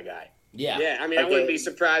draft a guy. Yeah. Yeah. I wouldn't be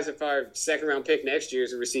surprised if our second-round pick next year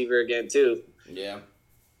is a receiver again too. Yeah.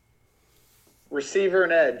 Receiver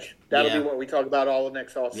and edge. That'll be what we talk about all of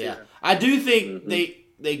next offseason. Yeah. I do think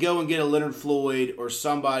they go and get a Leonard Floyd or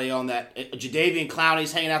somebody on that. Jadeveon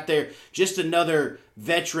Clowney's hanging out there. Just another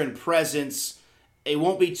veteran presence. It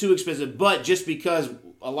won't be too expensive, but just because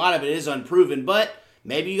a lot of it is unproven. But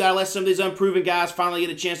maybe you got to let some of these unproven guys finally get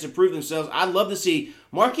a chance to prove themselves. I'd love to see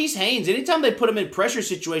Marquise Haynes. Anytime they put him in pressure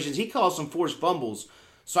situations, he calls some forced fumbles.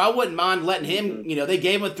 So I wouldn't mind letting him, they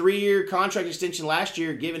gave him a 3-year contract extension last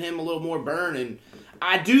year, giving him a little more burn. And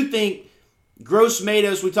I do think Gross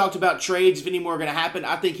Matos, we talked about trades, if any more are going to happen.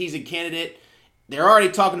 I think he's a candidate. They're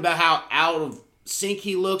already talking about how out of sync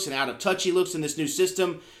he looks and out of touch he looks in this new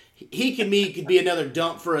system. He could be another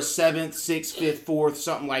dump for a 7th, 6th, 5th, 4th,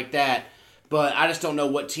 something like that. But I just don't know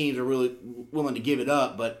what teams are really willing to give it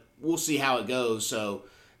up. But we'll see how it goes. So,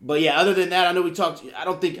 but yeah, other than that, I know we talked. I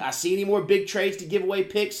don't think I see any more big trades to give away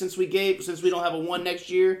picks since we don't have a 1 next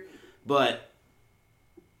year. But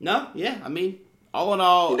no, yeah, I mean, all in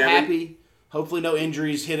all, happy. Hopefully, no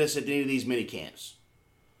injuries hit us at any of these mini camps.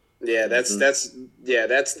 Yeah, that's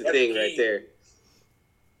the thing right there.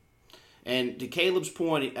 And to Caleb's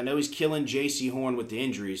point, I know he's killing J.C. Horn with the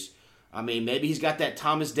injuries. I mean, maybe he's got that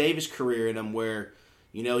Thomas Davis career in him where,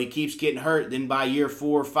 he keeps getting hurt. Then by year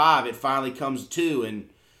 4 or 5, it finally comes to, and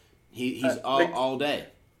he's all day.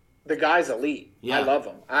 The guy's elite. Yeah. I love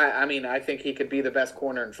him. I mean, I think he could be the best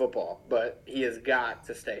corner in football, but he has got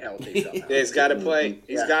to stay healthy somehow. He's got to play.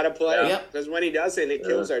 He's got to play. Yep. Because when he doesn't, it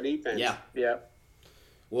kills our defense. Yeah. Yeah.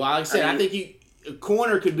 Well, like I said, I think a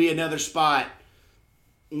corner could be another spot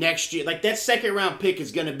next year. Like, that second-round pick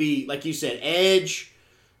is going to be, like you said, edge,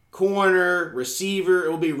 corner, receiver. It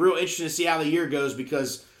will be real interesting to see how the year goes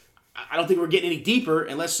because I don't think we're getting any deeper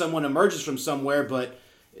unless someone emerges from somewhere. But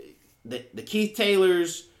the Keith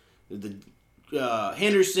Taylors, the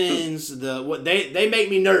Hendersons, they make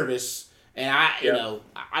me nervous. And I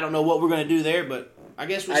don't know what we're going to do there, but I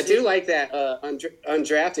guess we'll see. I do like that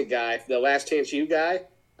undrafted guy, the last chance you guy.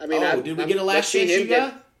 I mean, did we get a last chance you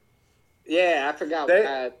guy? Yeah, I forgot. They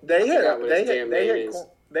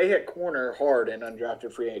hit corner hard in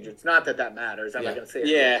undrafted free agents. Not that matters. I'm not going to say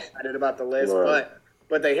excited about the list,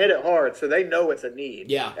 but they hit it hard, so they know it's a need.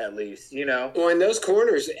 Yeah, at least Well, in those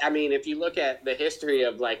corners, I mean, if you look at the history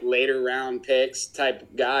of like later round picks type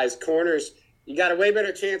guys, corners, you got a way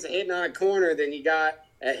better chance of hitting on a corner than you got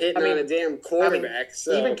at hitting on a damn quarterback.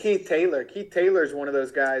 So even Keith Taylor's one of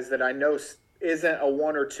those guys that I know isn't a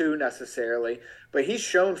 1 or 2 necessarily, but he's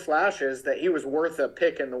shown flashes that he was worth a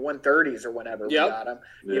pick in the 130s or whenever we got him.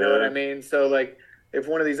 You know what I mean? So, like, if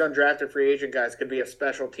one of these undrafted free agent guys could be a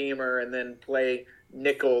special teamer and then play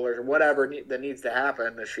nickel or whatever that needs to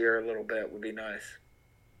happen this year a little bit would be nice.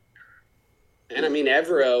 And I mean,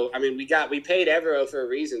 Evero, we paid Evero for a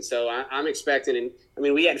reason, so I'm expecting, and I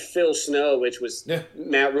mean, we had Phil Snow, which was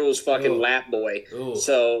Matt Rule's fucking lap boy. Ooh.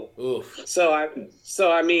 So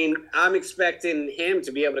I mean, I'm expecting him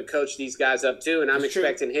to be able to coach these guys up too, and I'm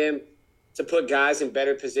expecting him to put guys in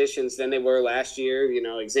better positions than they were last year.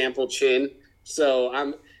 Example Chin.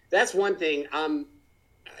 So that's one thing.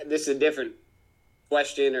 This is a different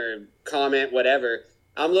question or comment, whatever.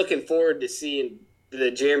 I'm looking forward to seeing the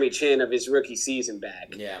Jeremy Chin of his rookie season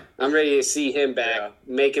back. Yeah. I'm ready to see him back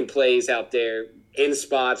making plays out there in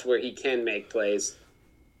spots where he can make plays.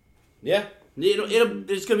 Yeah. It's going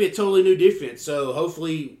to be a totally new defense. So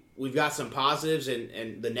hopefully we've got some positives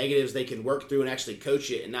and the negatives they can work through and actually coach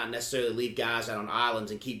it and not necessarily leave guys out on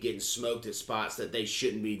islands and keep getting smoked at spots that they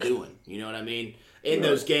shouldn't be doing. You know what I mean? In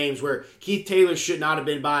those games where Keith Taylor should not have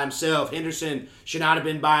been by himself, Henderson should not have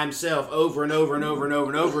been by himself over and over and over and over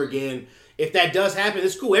and over again. If that does happen,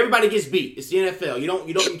 it's cool. Everybody gets beat. It's the NFL.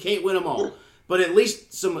 You can't win them all. But at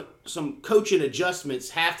least some coaching adjustments,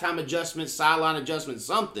 halftime adjustments, sideline adjustments,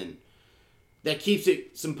 something that keeps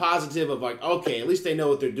it some positive of like, okay, at least they know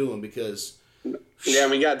what they're doing because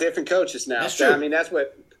we got different coaches now. That's true. I mean, that's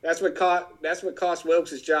what cost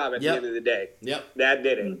Wilkes' job at the end of the day. Yep. That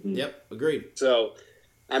did it. Mm-hmm. Yep. Agreed. So,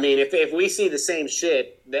 I mean, if we see the same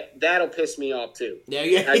shit, that'll piss me off too.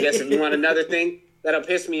 Yeah. I guess if you want another thing. That'll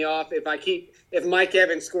piss me off if Mike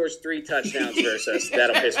Evans scores 3 touchdowns versus us.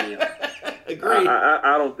 That'll piss me off. Agreed.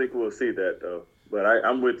 I don't think we'll see that though. But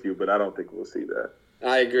I'm with you. But I don't think we'll see that.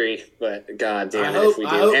 I agree. But God damn it if we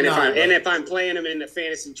do. And if I'm playing him in the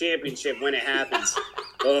fantasy championship when it happens.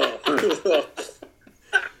 The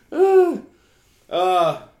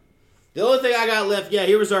only thing I got left,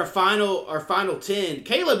 here was our final 10.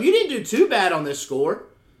 Kaleb, you didn't do too bad on this score.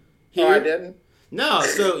 Here. Oh, I didn't. No,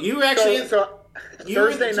 so you were actually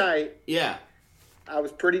Thursday night. Yeah. I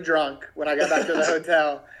was pretty drunk when I got back to the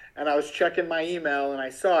hotel, and I was checking my email, and I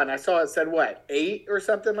saw it said, what, 8 or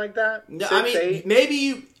something like that? No, 6, 8?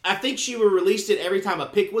 maybe I think she released it every time a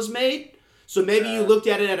pick was made, so maybe you looked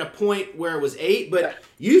at it at a point where it was 8, but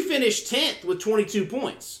you finished 10th with 22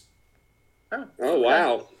 points. Oh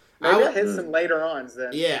wow. Maybe I hit some later ons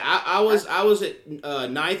then. Yeah, I was at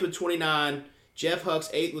 9th with 29, Jeff Huck's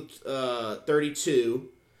 8th with 32.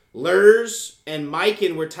 Luhrs and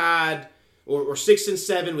Mikan were tied, or 6 and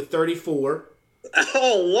 7 with 34.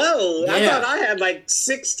 Oh, whoa. Yeah. I thought I had like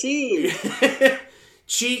 16.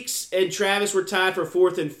 Cheeks and Travis were tied for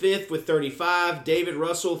 4th and 5th with 35. David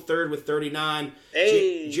Russell, 3rd with 39.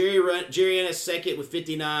 Hey. Jerry Ennis, 2nd with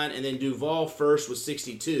 59. And then Duvall, 1st with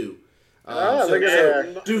 62. Look at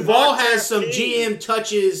that. Duvall has some GM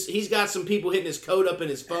touches. He's got some people hitting his code up in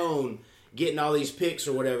his phone, getting all these picks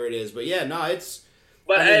or whatever it is. But yeah, no, it's...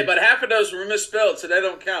 But half of those were misspelled, so they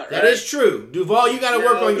don't count, right? That is true. Duvall, you got to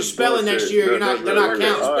work on your spelling next year. They're not counting.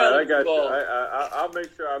 All right, I got you. I'll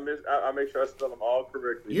make sure I'll make sure I spell them all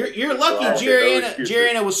correctly. You're lucky Jerry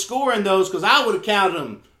Anna was scoring those, because I would have counted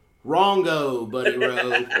them. Wrongo, Buddy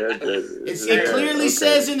Rowe. It clearly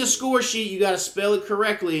says in the score sheet you got to spell it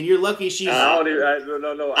correctly, and you're lucky she's... No.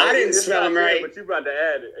 I didn't spell them right. But you about to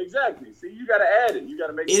add it. Exactly. See, you got to add it. You got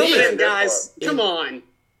to make some of them guys. Come on.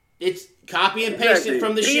 It's copy and paste it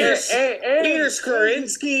from the sheet. Peter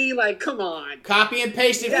Skorinsky, like, come on. Copy and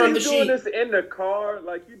paste it from the sheet. You doing this in the car?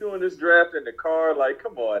 Like, you doing this draft in the car? Like,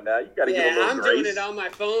 come on now. You got to get a little grace. I'm doing it on my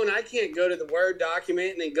phone. I can't go to the Word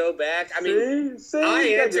document and then go back. I mean,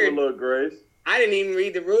 I entered a little grace. I didn't even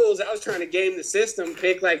read the rules. I was trying to game the system,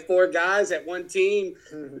 pick like 4 guys at one team.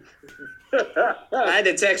 I had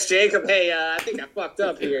to text Jacob, hey, I think I fucked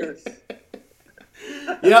up here.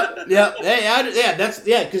 Yep.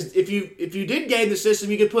 Hey, because if you did game the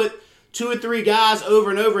system, you could put 2 or 3 guys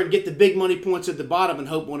over and over and get the big money points at the bottom and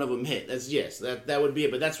hope one of them hit. That would be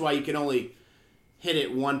it. But that's why you can only hit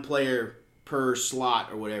it 1 player per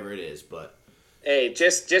slot or whatever it is. But hey,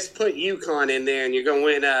 just put UConn in there and you're gonna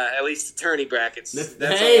win at least the tourney brackets. That's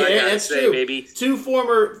all I gotta say, true. baby. 2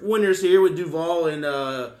 former winners here with Duvall and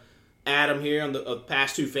Adam here on the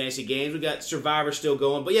past 2 fantasy games. We got Survivor still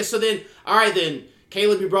going. But yeah, so then, all right then,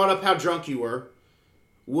 Kaleb, you brought up how drunk you were.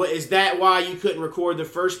 What is that why you couldn't record the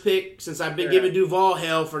first pick? Since I've been giving Duvall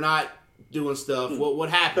hell for not doing stuff. What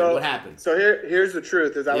happened? What happened? So here's the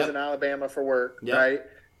truth: is I was in Alabama for work, right?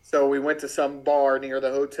 So we went to some bar near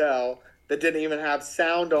the hotel that didn't even have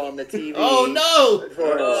sound on the TV. Oh no!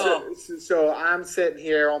 So I'm sitting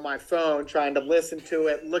here on my phone trying to listen to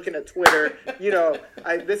it, looking at Twitter.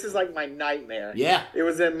 This is like my nightmare. Yeah, it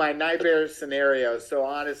was in my nightmare scenario. So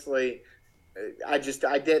honestly, I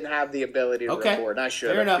didn't have the ability to record. And I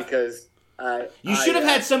should have, because you should have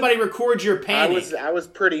had somebody record your panic. I was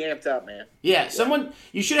pretty amped up, man. Yeah,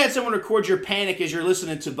 you should have had someone record your panic as you're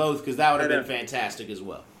listening to both, because that would have been fantastic as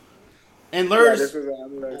well. And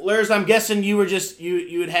Luhrs, I'm guessing you were just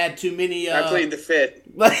you had too many. I played the 5th.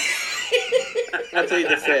 I played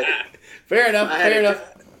the 5th. Fair enough.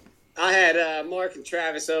 I had Mark and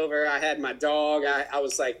Travis over. I had my dog. I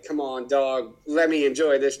was like, "Come on, dog, let me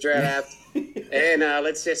enjoy this draft." And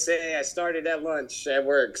let's just say I started at lunch at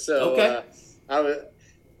work. So I was.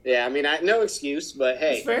 Yeah, I mean, no excuse, but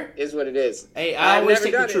hey, is what it is. Hey, I've never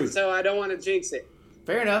done it, so I don't want to jinx it.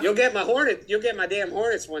 Fair enough. You'll get my damn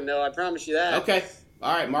Hornets one, though. I promise you that. Okay.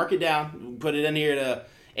 All right, mark it down. We'll put it in here at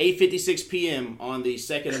 8:56 p.m. on the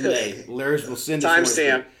 2nd of May. Luhrs will send us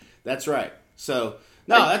timestamp. That's right. So,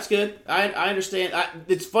 no, that's good. I understand.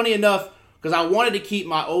 It's funny enough, because I wanted to keep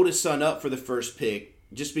my oldest son up for the first pick,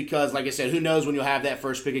 just because, like I said, who knows when you'll have that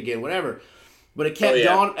first pick again, whatever. But it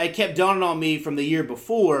kept dawning on me from the year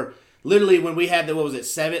before, literally when we had the,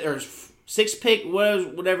 7th or 6th pick,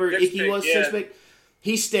 whatever Icky was, 6th pick.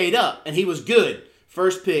 He stayed up, and he was good.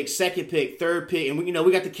 First pick, second pick, third pick, and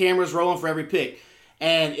we got the cameras rolling for every pick.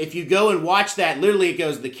 And if you go and watch that, literally it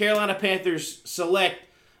goes, the Carolina Panthers select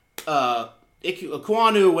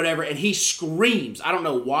Ikwanu or whatever, and he screams. I don't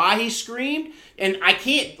know why he screamed, and I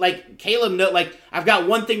can't, Kaleb, I've got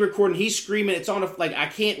one thing recording, he's screaming, it's on I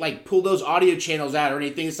can't, pull those audio channels out or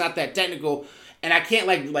anything, it's not that technical, and I can't,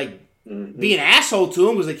 be an asshole to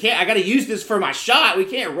him, because I got to use this for my shot. We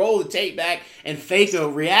can't roll the tape back and fake a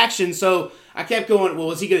reaction. So I kept going,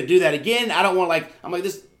 well, is he going to do that again? I don't want I'm like,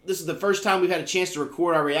 this is the first time we've had a chance to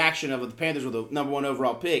record our reaction of the Panthers with the number 1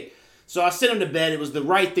 overall pick. So I sent him to bed. It was the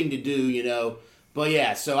right thing to do, But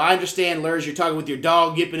yeah, so I understand, Luhrs, you're talking with your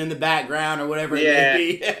dog yipping in the background or whatever it may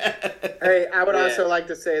be. Hey, I would also like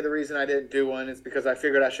to say the reason I didn't do one is because I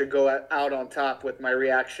figured I should go out on top with my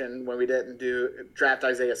reaction when we didn't draft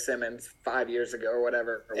Isaiah Simmons 5 years ago or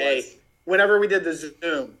whatever it was. Whenever we did the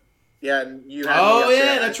Zoom. Yeah, and you had me up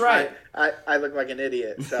there. That's right. I look like an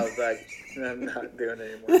idiot, so I was like, I'm not doing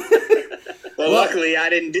it anymore. Well, luckily I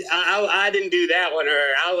didn't do that one,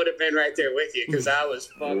 or I would have been right there with you, because I was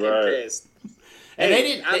fucking pissed. And they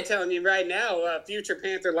didn't. I'm telling you right now, future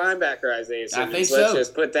Panther linebacker Isaiah Simmons. I think so. Let's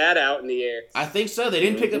just put that out in the air. I think so. They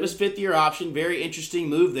didn't pick up his 5th-year option. Very interesting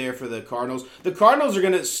move there for the Cardinals. The Cardinals are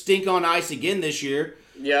going to stink on ice again this year.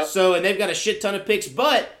 Yep. So, and they've got a shit ton of picks.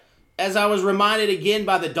 But as I was reminded again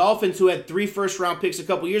by the Dolphins, who had 3 first-round picks a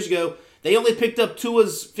couple years ago, they only picked up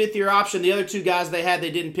Tua's 5th-year option. The other 2 guys they had,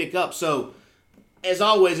 they didn't pick up. So, as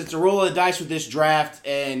always, it's a roll of the dice with this draft.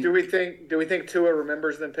 And do we think Tua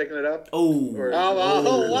remembers them picking it up? Oh,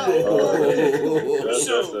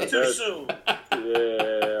 Too soon.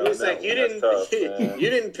 Yeah, it's like you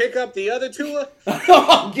didn't pick up the other Tua.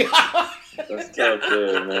 Oh God, that's tough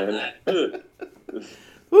there, man.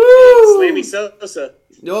 Woo! Slammy Sosa.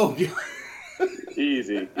 Oh God.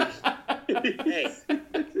 Easy. Hey.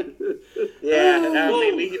 Yeah, I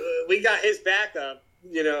mean, we got his backup.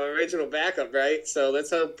 Original backup, right? So let's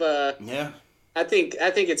hope. Yeah. I think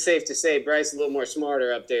it's safe to say Bryce is a little more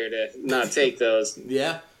smarter up there to not take those.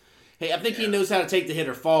 Yeah. Hey, I think he knows how to take the hit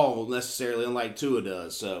or fall necessarily, unlike Tua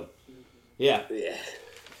does. So, yeah.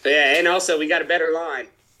 Yeah, and also we got a better line.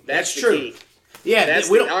 That's the true. Key. Yeah,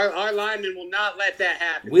 our linemen will not let that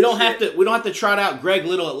happen. We don't have to trot out Greg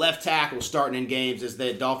Little at left tackle starting in games as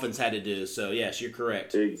the Dolphins had to do. So yes, you're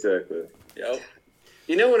correct. Exactly. Yep.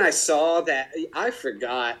 When I saw that, I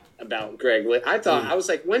forgot about Greg Little. I was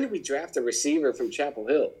like, when did we draft a receiver from Chapel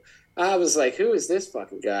Hill? I was like, who is this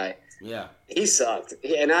fucking guy? Yeah. He sucked.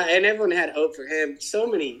 And everyone had hope for him. So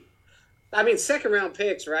many, second round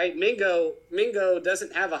picks, right? Mingo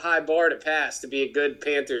doesn't have a high bar to pass to be a good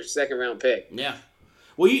Panthers second round pick. Yeah.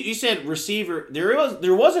 Well, you said receiver. There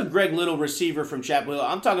was a Greg Little receiver from Chapel Hill.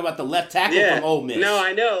 I'm talking about the left tackle from Ole Miss. No,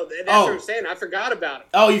 I know. That's what I'm saying. I forgot about him.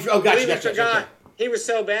 Gotcha. Okay. He was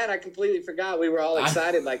so bad, I completely forgot. We were all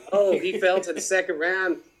excited, he fell to the second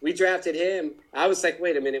round. We drafted him. I was like,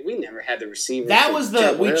 wait a minute, we never had the receiver. That was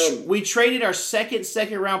we traded our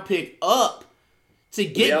second round pick up to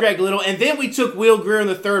get Greg Little, and then we took Will Grier in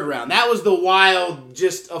the 3rd round. That was the wild,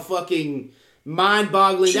 just a fucking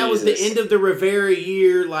mind-boggling. Jesus. That was the end of the Rivera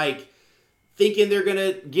year, thinking they're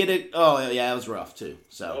gonna get it. Oh yeah, that was rough too.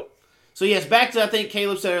 So yes, back to I think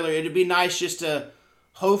Kaleb said earlier, it'd be nice just to.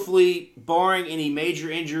 Hopefully, barring any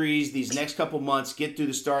major injuries, these next couple months, get through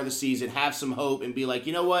the start of the season, have some hope, and be like,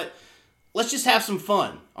 you know what? Let's just have some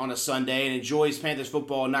fun on a Sunday and enjoy Panthers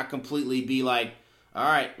football and not completely be like, all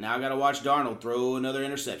right, now I got to watch Darnold throw another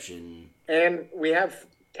interception. And we have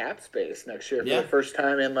cap space next year for the first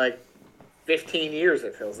time in 15 years,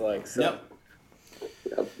 it feels like. So.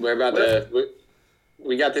 Yep. We're about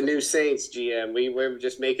we got the new Saints GM. We're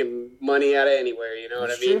just making money out of anywhere, you know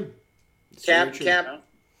what I mean? True.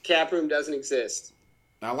 Cap room doesn't exist.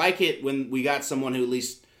 I like it when we got someone who at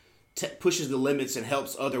least pushes the limits and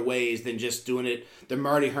helps other ways than just doing it the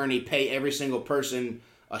Marty Herney pay every single person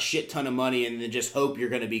a shit ton of money and then just hope you're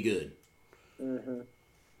going to be good. Mm-hmm.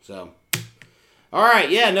 So, all right,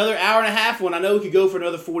 another hour and a half one. I know we could go for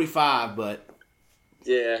another 45, but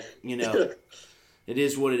it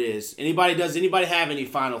is what it is. Does anybody have any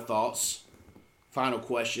final thoughts? Final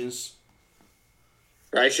questions?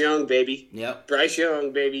 Bryce Young, baby. Yep. Bryce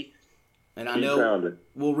Young, baby. And I know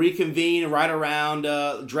we'll reconvene right around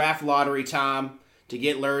draft lottery time to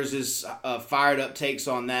get Luhrs' fired up takes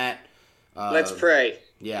on that. Let's pray.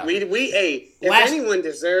 Yeah. If anyone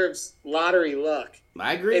deserves lottery luck,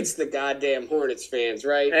 I agree. It's the goddamn Hornets fans,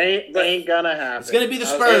 right? Ain't gonna happen. It's gonna be the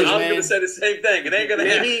Spurs, man. I was gonna say the same thing. It ain't gonna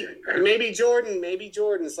happen. Maybe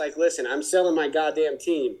Jordan's like, listen, I'm selling my goddamn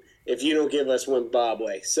team if you don't give us one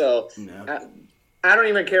Bobway. So no. I don't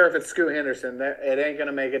even care if it's Scoot Henderson. It ain't going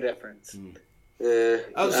to make a difference. Luhrs,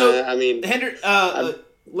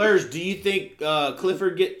 do you think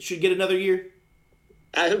Clifford should get another year?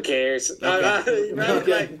 Who cares?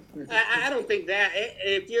 Okay. I don't think that.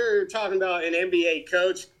 If you're talking about an NBA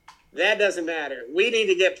coach, that doesn't matter. We need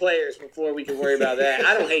to get players before we can worry about that.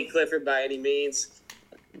 I don't hate Clifford by any means,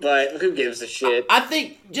 but who gives a shit? I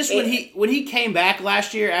think just when he came back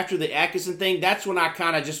last year after the Atkinson thing, that's when I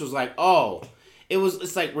kind of just was like, oh.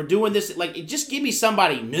 It's like we're doing this. Just give me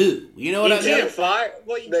somebody new. You know what I mean? You can't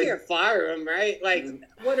fire him, right?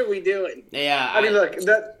 What are we doing? Yeah. I mean, look,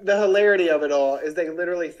 the hilarity of it all is they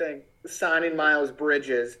literally think signing Miles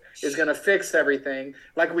Bridges is going to fix everything,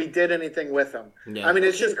 like we did anything with him. Yeah. I mean,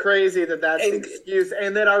 it's just crazy that's the excuse.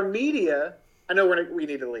 And then our media, I know we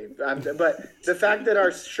need to leave, but the fact that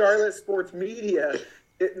our Charlotte sports media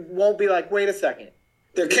it won't be like, wait a second.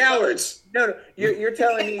 They're cowards. No. You're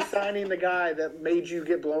telling me signing the guy that made you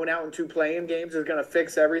get blown out in 2 playing games is going to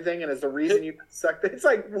fix everything and is the reason you sucked? It's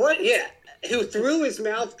like, what? Yeah. Who threw his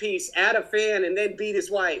mouthpiece at a fan and then beat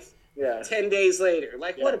his wife. 10 days later.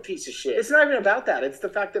 Like, what a piece of shit. It's not even about that. It's the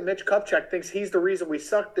fact that Mitch Kupchak thinks he's the reason we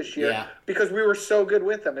sucked this year because we were so good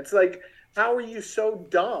with him. It's like, how are you so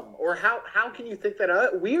dumb? Or how can you think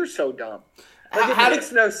that we're so dumb? Like, it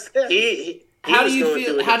makes no sense. How do you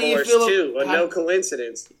feel? How do you feel? Too, no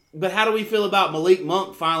coincidence. But how do we feel about Malik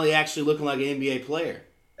Monk finally actually looking like an NBA player?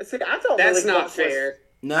 See, I thought that's Malik not Monk fair.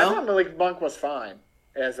 No, I thought Malik Monk was fine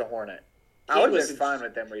as a Hornet. I would have been fine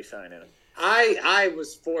with them re-signing him. I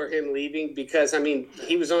was for him leaving because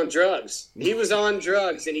he was on drugs. He was on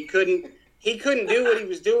drugs and he couldn't do what he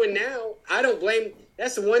was doing now. I don't blame.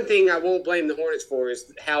 That's the one thing I won't blame the Hornets for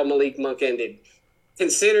is how Malik Monk ended,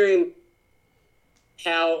 considering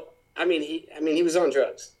how. He was on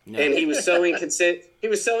drugs, and he was so inconsistent. He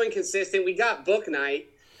was so inconsistent. We got Book Knight,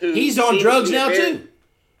 who he's on drugs now too.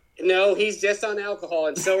 No, he's just on alcohol,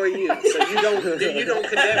 and so are you. So you don't condemn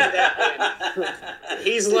that man.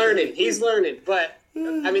 He's learning. But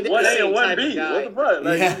they're the same type of guy. What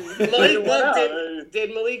the fuck?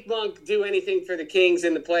 Did Malik Monk do anything for the Kings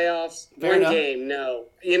in the playoffs? Fair One enough. game, no.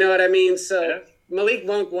 You know what I mean? So Malik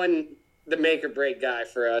Monk wasn't the make or break guy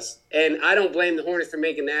for us, and I don't blame the Hornets for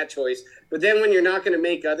making that choice. But then when you're not going to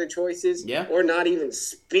make other choices, or not even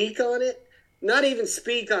speak on it, not even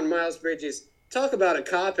speak on Miles Bridges, talk about a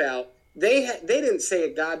cop out. They didn't say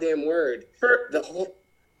a goddamn word for the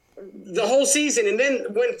whole season, and then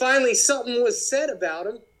when finally something was said about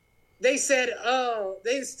him, they said, "Oh,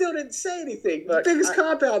 they still didn't say anything." Look, the biggest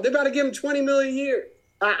cop out. They're about to give him $20 million a year.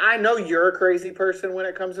 I know you're a crazy person when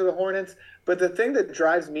it comes to the Hornets, but the thing that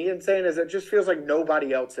drives me insane is it just feels like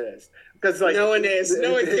nobody else is. Because no one is.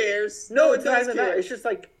 No one cares. No, it's not even that. It's just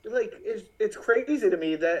like it's crazy to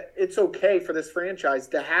me that it's okay for this franchise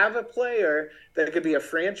to have a player that could be a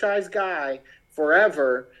franchise guy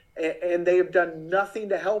forever, and they have done nothing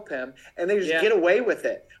to help him, and they just get away with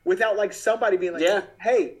it without somebody being like,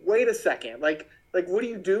 "Hey, wait a second, like what are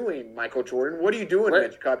you doing, Michael Jordan? What are you doing,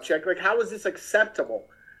 Mitch Kupchak? How is this acceptable?"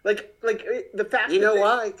 The fact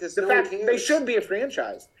why? Because they should be a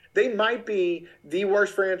franchise. They might be the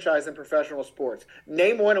worst franchise in professional sports.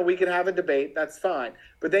 Name one and we can have a debate. That's fine.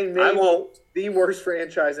 But they may be the worst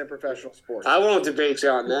franchise in professional sports. I won't debate you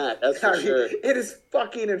on that. That's for sure. It is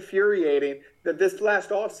fucking infuriating that this last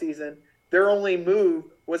offseason, their only move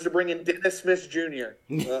was to bring in Dennis Smith Jr.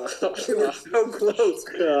 They were so close.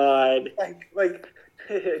 God.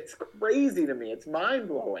 It's crazy to me. It's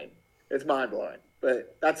mind-blowing.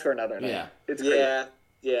 But that's for another night. Yeah. It's crazy. Yeah.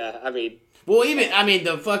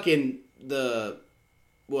 The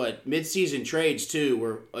mid-season trades too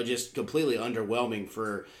were just completely underwhelming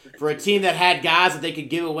for a team that had guys that they could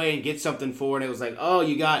give away and get something for, and it was like, oh,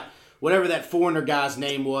 you got whatever that foreigner guy's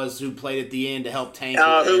name was who played at the end to help tank.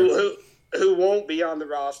 Who won't be on the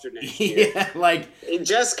roster next year.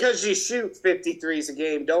 Just because you shoot 50 threes a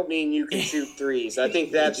game don't mean you can shoot threes. I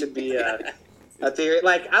think that should be a theory.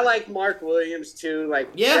 I like Mark Williams too.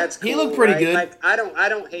 That's cool, he looked pretty good. I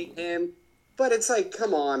don't hate him, but it's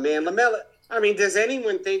come on, man. LaMelo. Does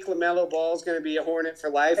anyone think LaMelo Ball is going to be a Hornet for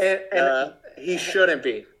life? And he shouldn't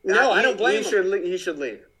be. No, I don't blame him. He should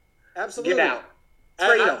leave. Absolutely. Get out.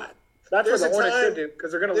 Trade him. That's what the Hornets should do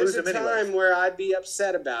because they're going to lose him anyway. There's a time where I'd be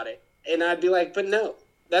upset about it, and I'd be like, but no.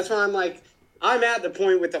 That's why I'm at the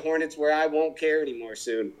point with the Hornets where I won't care anymore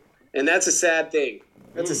soon. And that's a sad thing.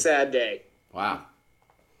 That's a sad day. Wow.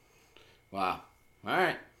 All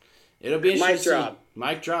right. It'll be interesting.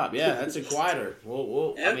 Mic drop. Yeah, that's a quieter.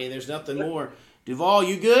 Yep. There's nothing more. Duvall,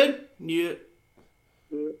 you good?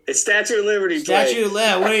 It's Statue of Liberty. Statue of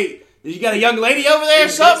Liberty. Wait, you got a young lady over there or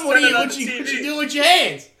something? What you doing with your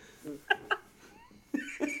hands?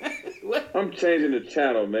 I'm changing the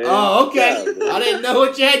channel, man. Oh, okay. I didn't know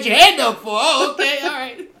what you had your hand up for. Oh, okay. All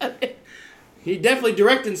right. You're definitely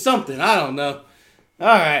directing something. I don't know. All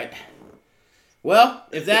right. Well,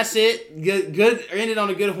 if that's it, good. Ended on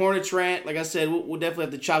a good Hornets rant. Like I said, we'll definitely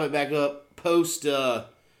have to chop it back up post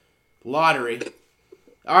lottery.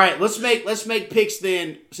 All right, let's make picks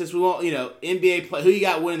then. Since we want NBA play, who you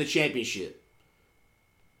got winning the championship?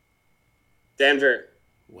 Denver.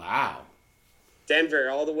 Wow. Denver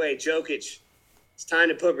all the way. Jokic. It's time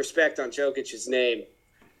to put respect on Jokic's name.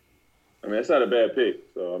 That's not a bad pick.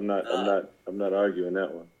 So I'm not arguing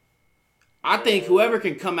that one. I think whoever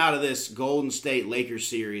can come out of this Golden State Lakers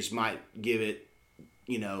series might give it.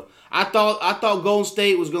 I thought Golden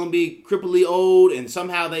State was going to be cripplingly old, and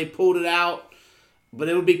somehow they pulled it out. But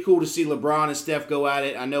it would be cool to see LeBron and Steph go at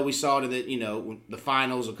it. I know we saw it in the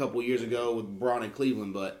finals a couple of years ago with LeBron and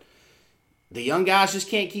Cleveland, but the young guys just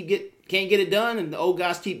can't get it done, and the old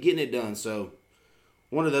guys keep getting it done. So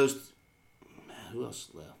one of those. Who else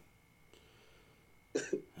left?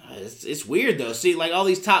 It's weird though. See, like all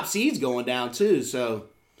these top seeds going down too. So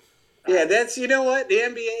yeah, that's you know what the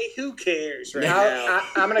NBA. Who cares right now?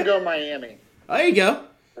 I'm gonna go Miami. Oh, there you go.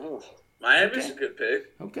 Oh, Miami's a good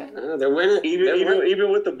pick. Okay. They're winning.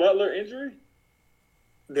 Even with the Butler injury.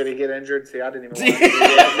 Did he get injured? See, I didn't even watch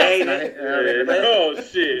it. Oh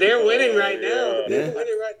shit! They're winning right now. Yeah. They're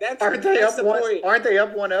winning right. That's Aren't they up the one? point. Aren't they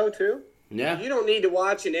up 1-0 too? Yeah. You don't need to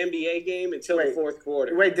watch an NBA game until the fourth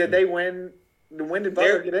quarter. Wait, did they win? When did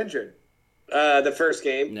Butler get injured? The first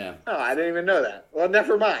game. Yeah. Oh, I didn't even know that. Well,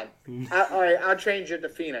 never mind. All right, I'll change it to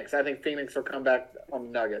Phoenix. I think Phoenix will come back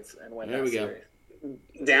on Nuggets and win that series.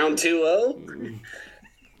 Down 2-0?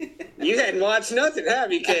 You hadn't watched nothing,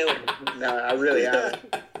 have you, Kaleb? No, I really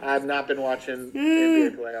haven't. I have not been watching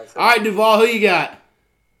NBA playoffs. All right, Duvall, who you got?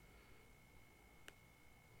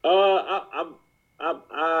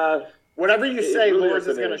 Whatever you say, Luhrs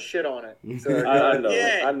is going to shit on it. So, I know.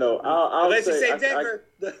 Yeah. I know. I'll Unless you say Denver.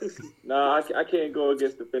 I can't go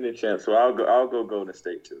against the defending champ, so I'll go Golden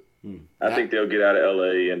State too. I think they'll get out of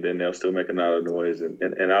LA and then they'll still make a lot of noise,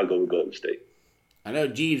 and I'll go with Golden State. I know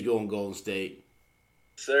Jeebs going Golden State.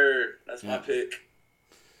 Sir, that's my pick.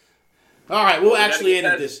 All right, we'll actually end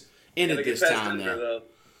it this time Denver, though.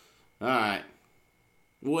 All right,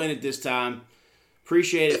 we'll end it this time.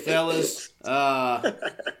 Appreciate it, fellas.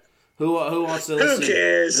 Who wants to listen? Who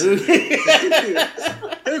cares?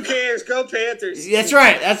 Who cares? Go Panthers. That's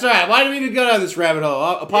right. Why did we even go down this rabbit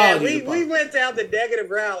hole? Apologies. Yeah, we went down the negative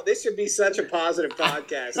route. This should be such a positive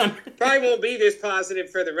podcast. Probably won't be this positive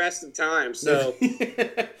for the rest of the time. So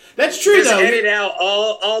that's true, just though. Edit out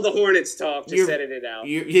all the Hornets talk. Just edit it out.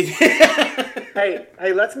 Hey,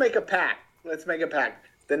 let's make a pact.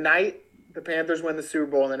 The night the Panthers win the Super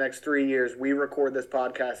Bowl in the next 3 years, we record this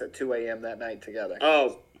podcast at 2 a.m. that night together.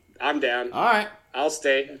 Oh, I'm down. All right. I'll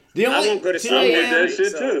stay. I won't go to sleep. That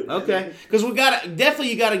shit too. Okay. Because you got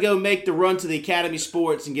to go make the run to the Academy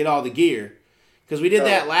Sports and get all the gear. Because we did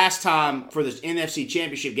that last time for the NFC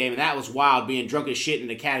Championship game, and that was wild, being drunk as shit in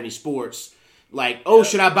Academy Sports. Like,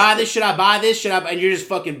 should I buy this? Should I buy this? And you're just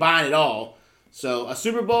fucking buying it all. So a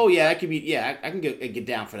Super Bowl, that could be. Yeah, I can get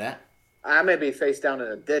down for that. I may be face down in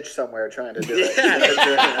a ditch somewhere trying to do it.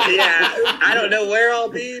 I don't know where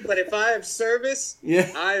I'll be, but if I have service,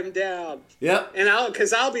 I am down. Yep. And I'll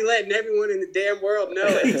be letting everyone in the damn world know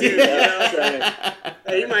it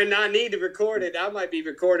too. You might not need to record it. I might be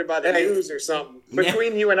recorded by the news or something.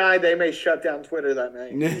 Between you and I, they may shut down Twitter that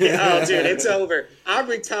night. Oh, dude, it's over. I'm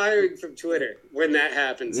retiring from Twitter when that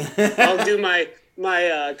happens. I'll do my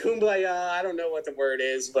kumbaya, I don't know what the word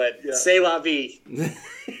is, but c'est la vie.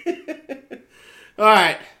 All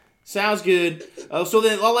right. Sounds good. So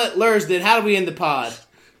then I'll let Luhrs then. How do we end the pod?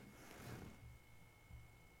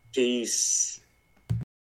 Peace.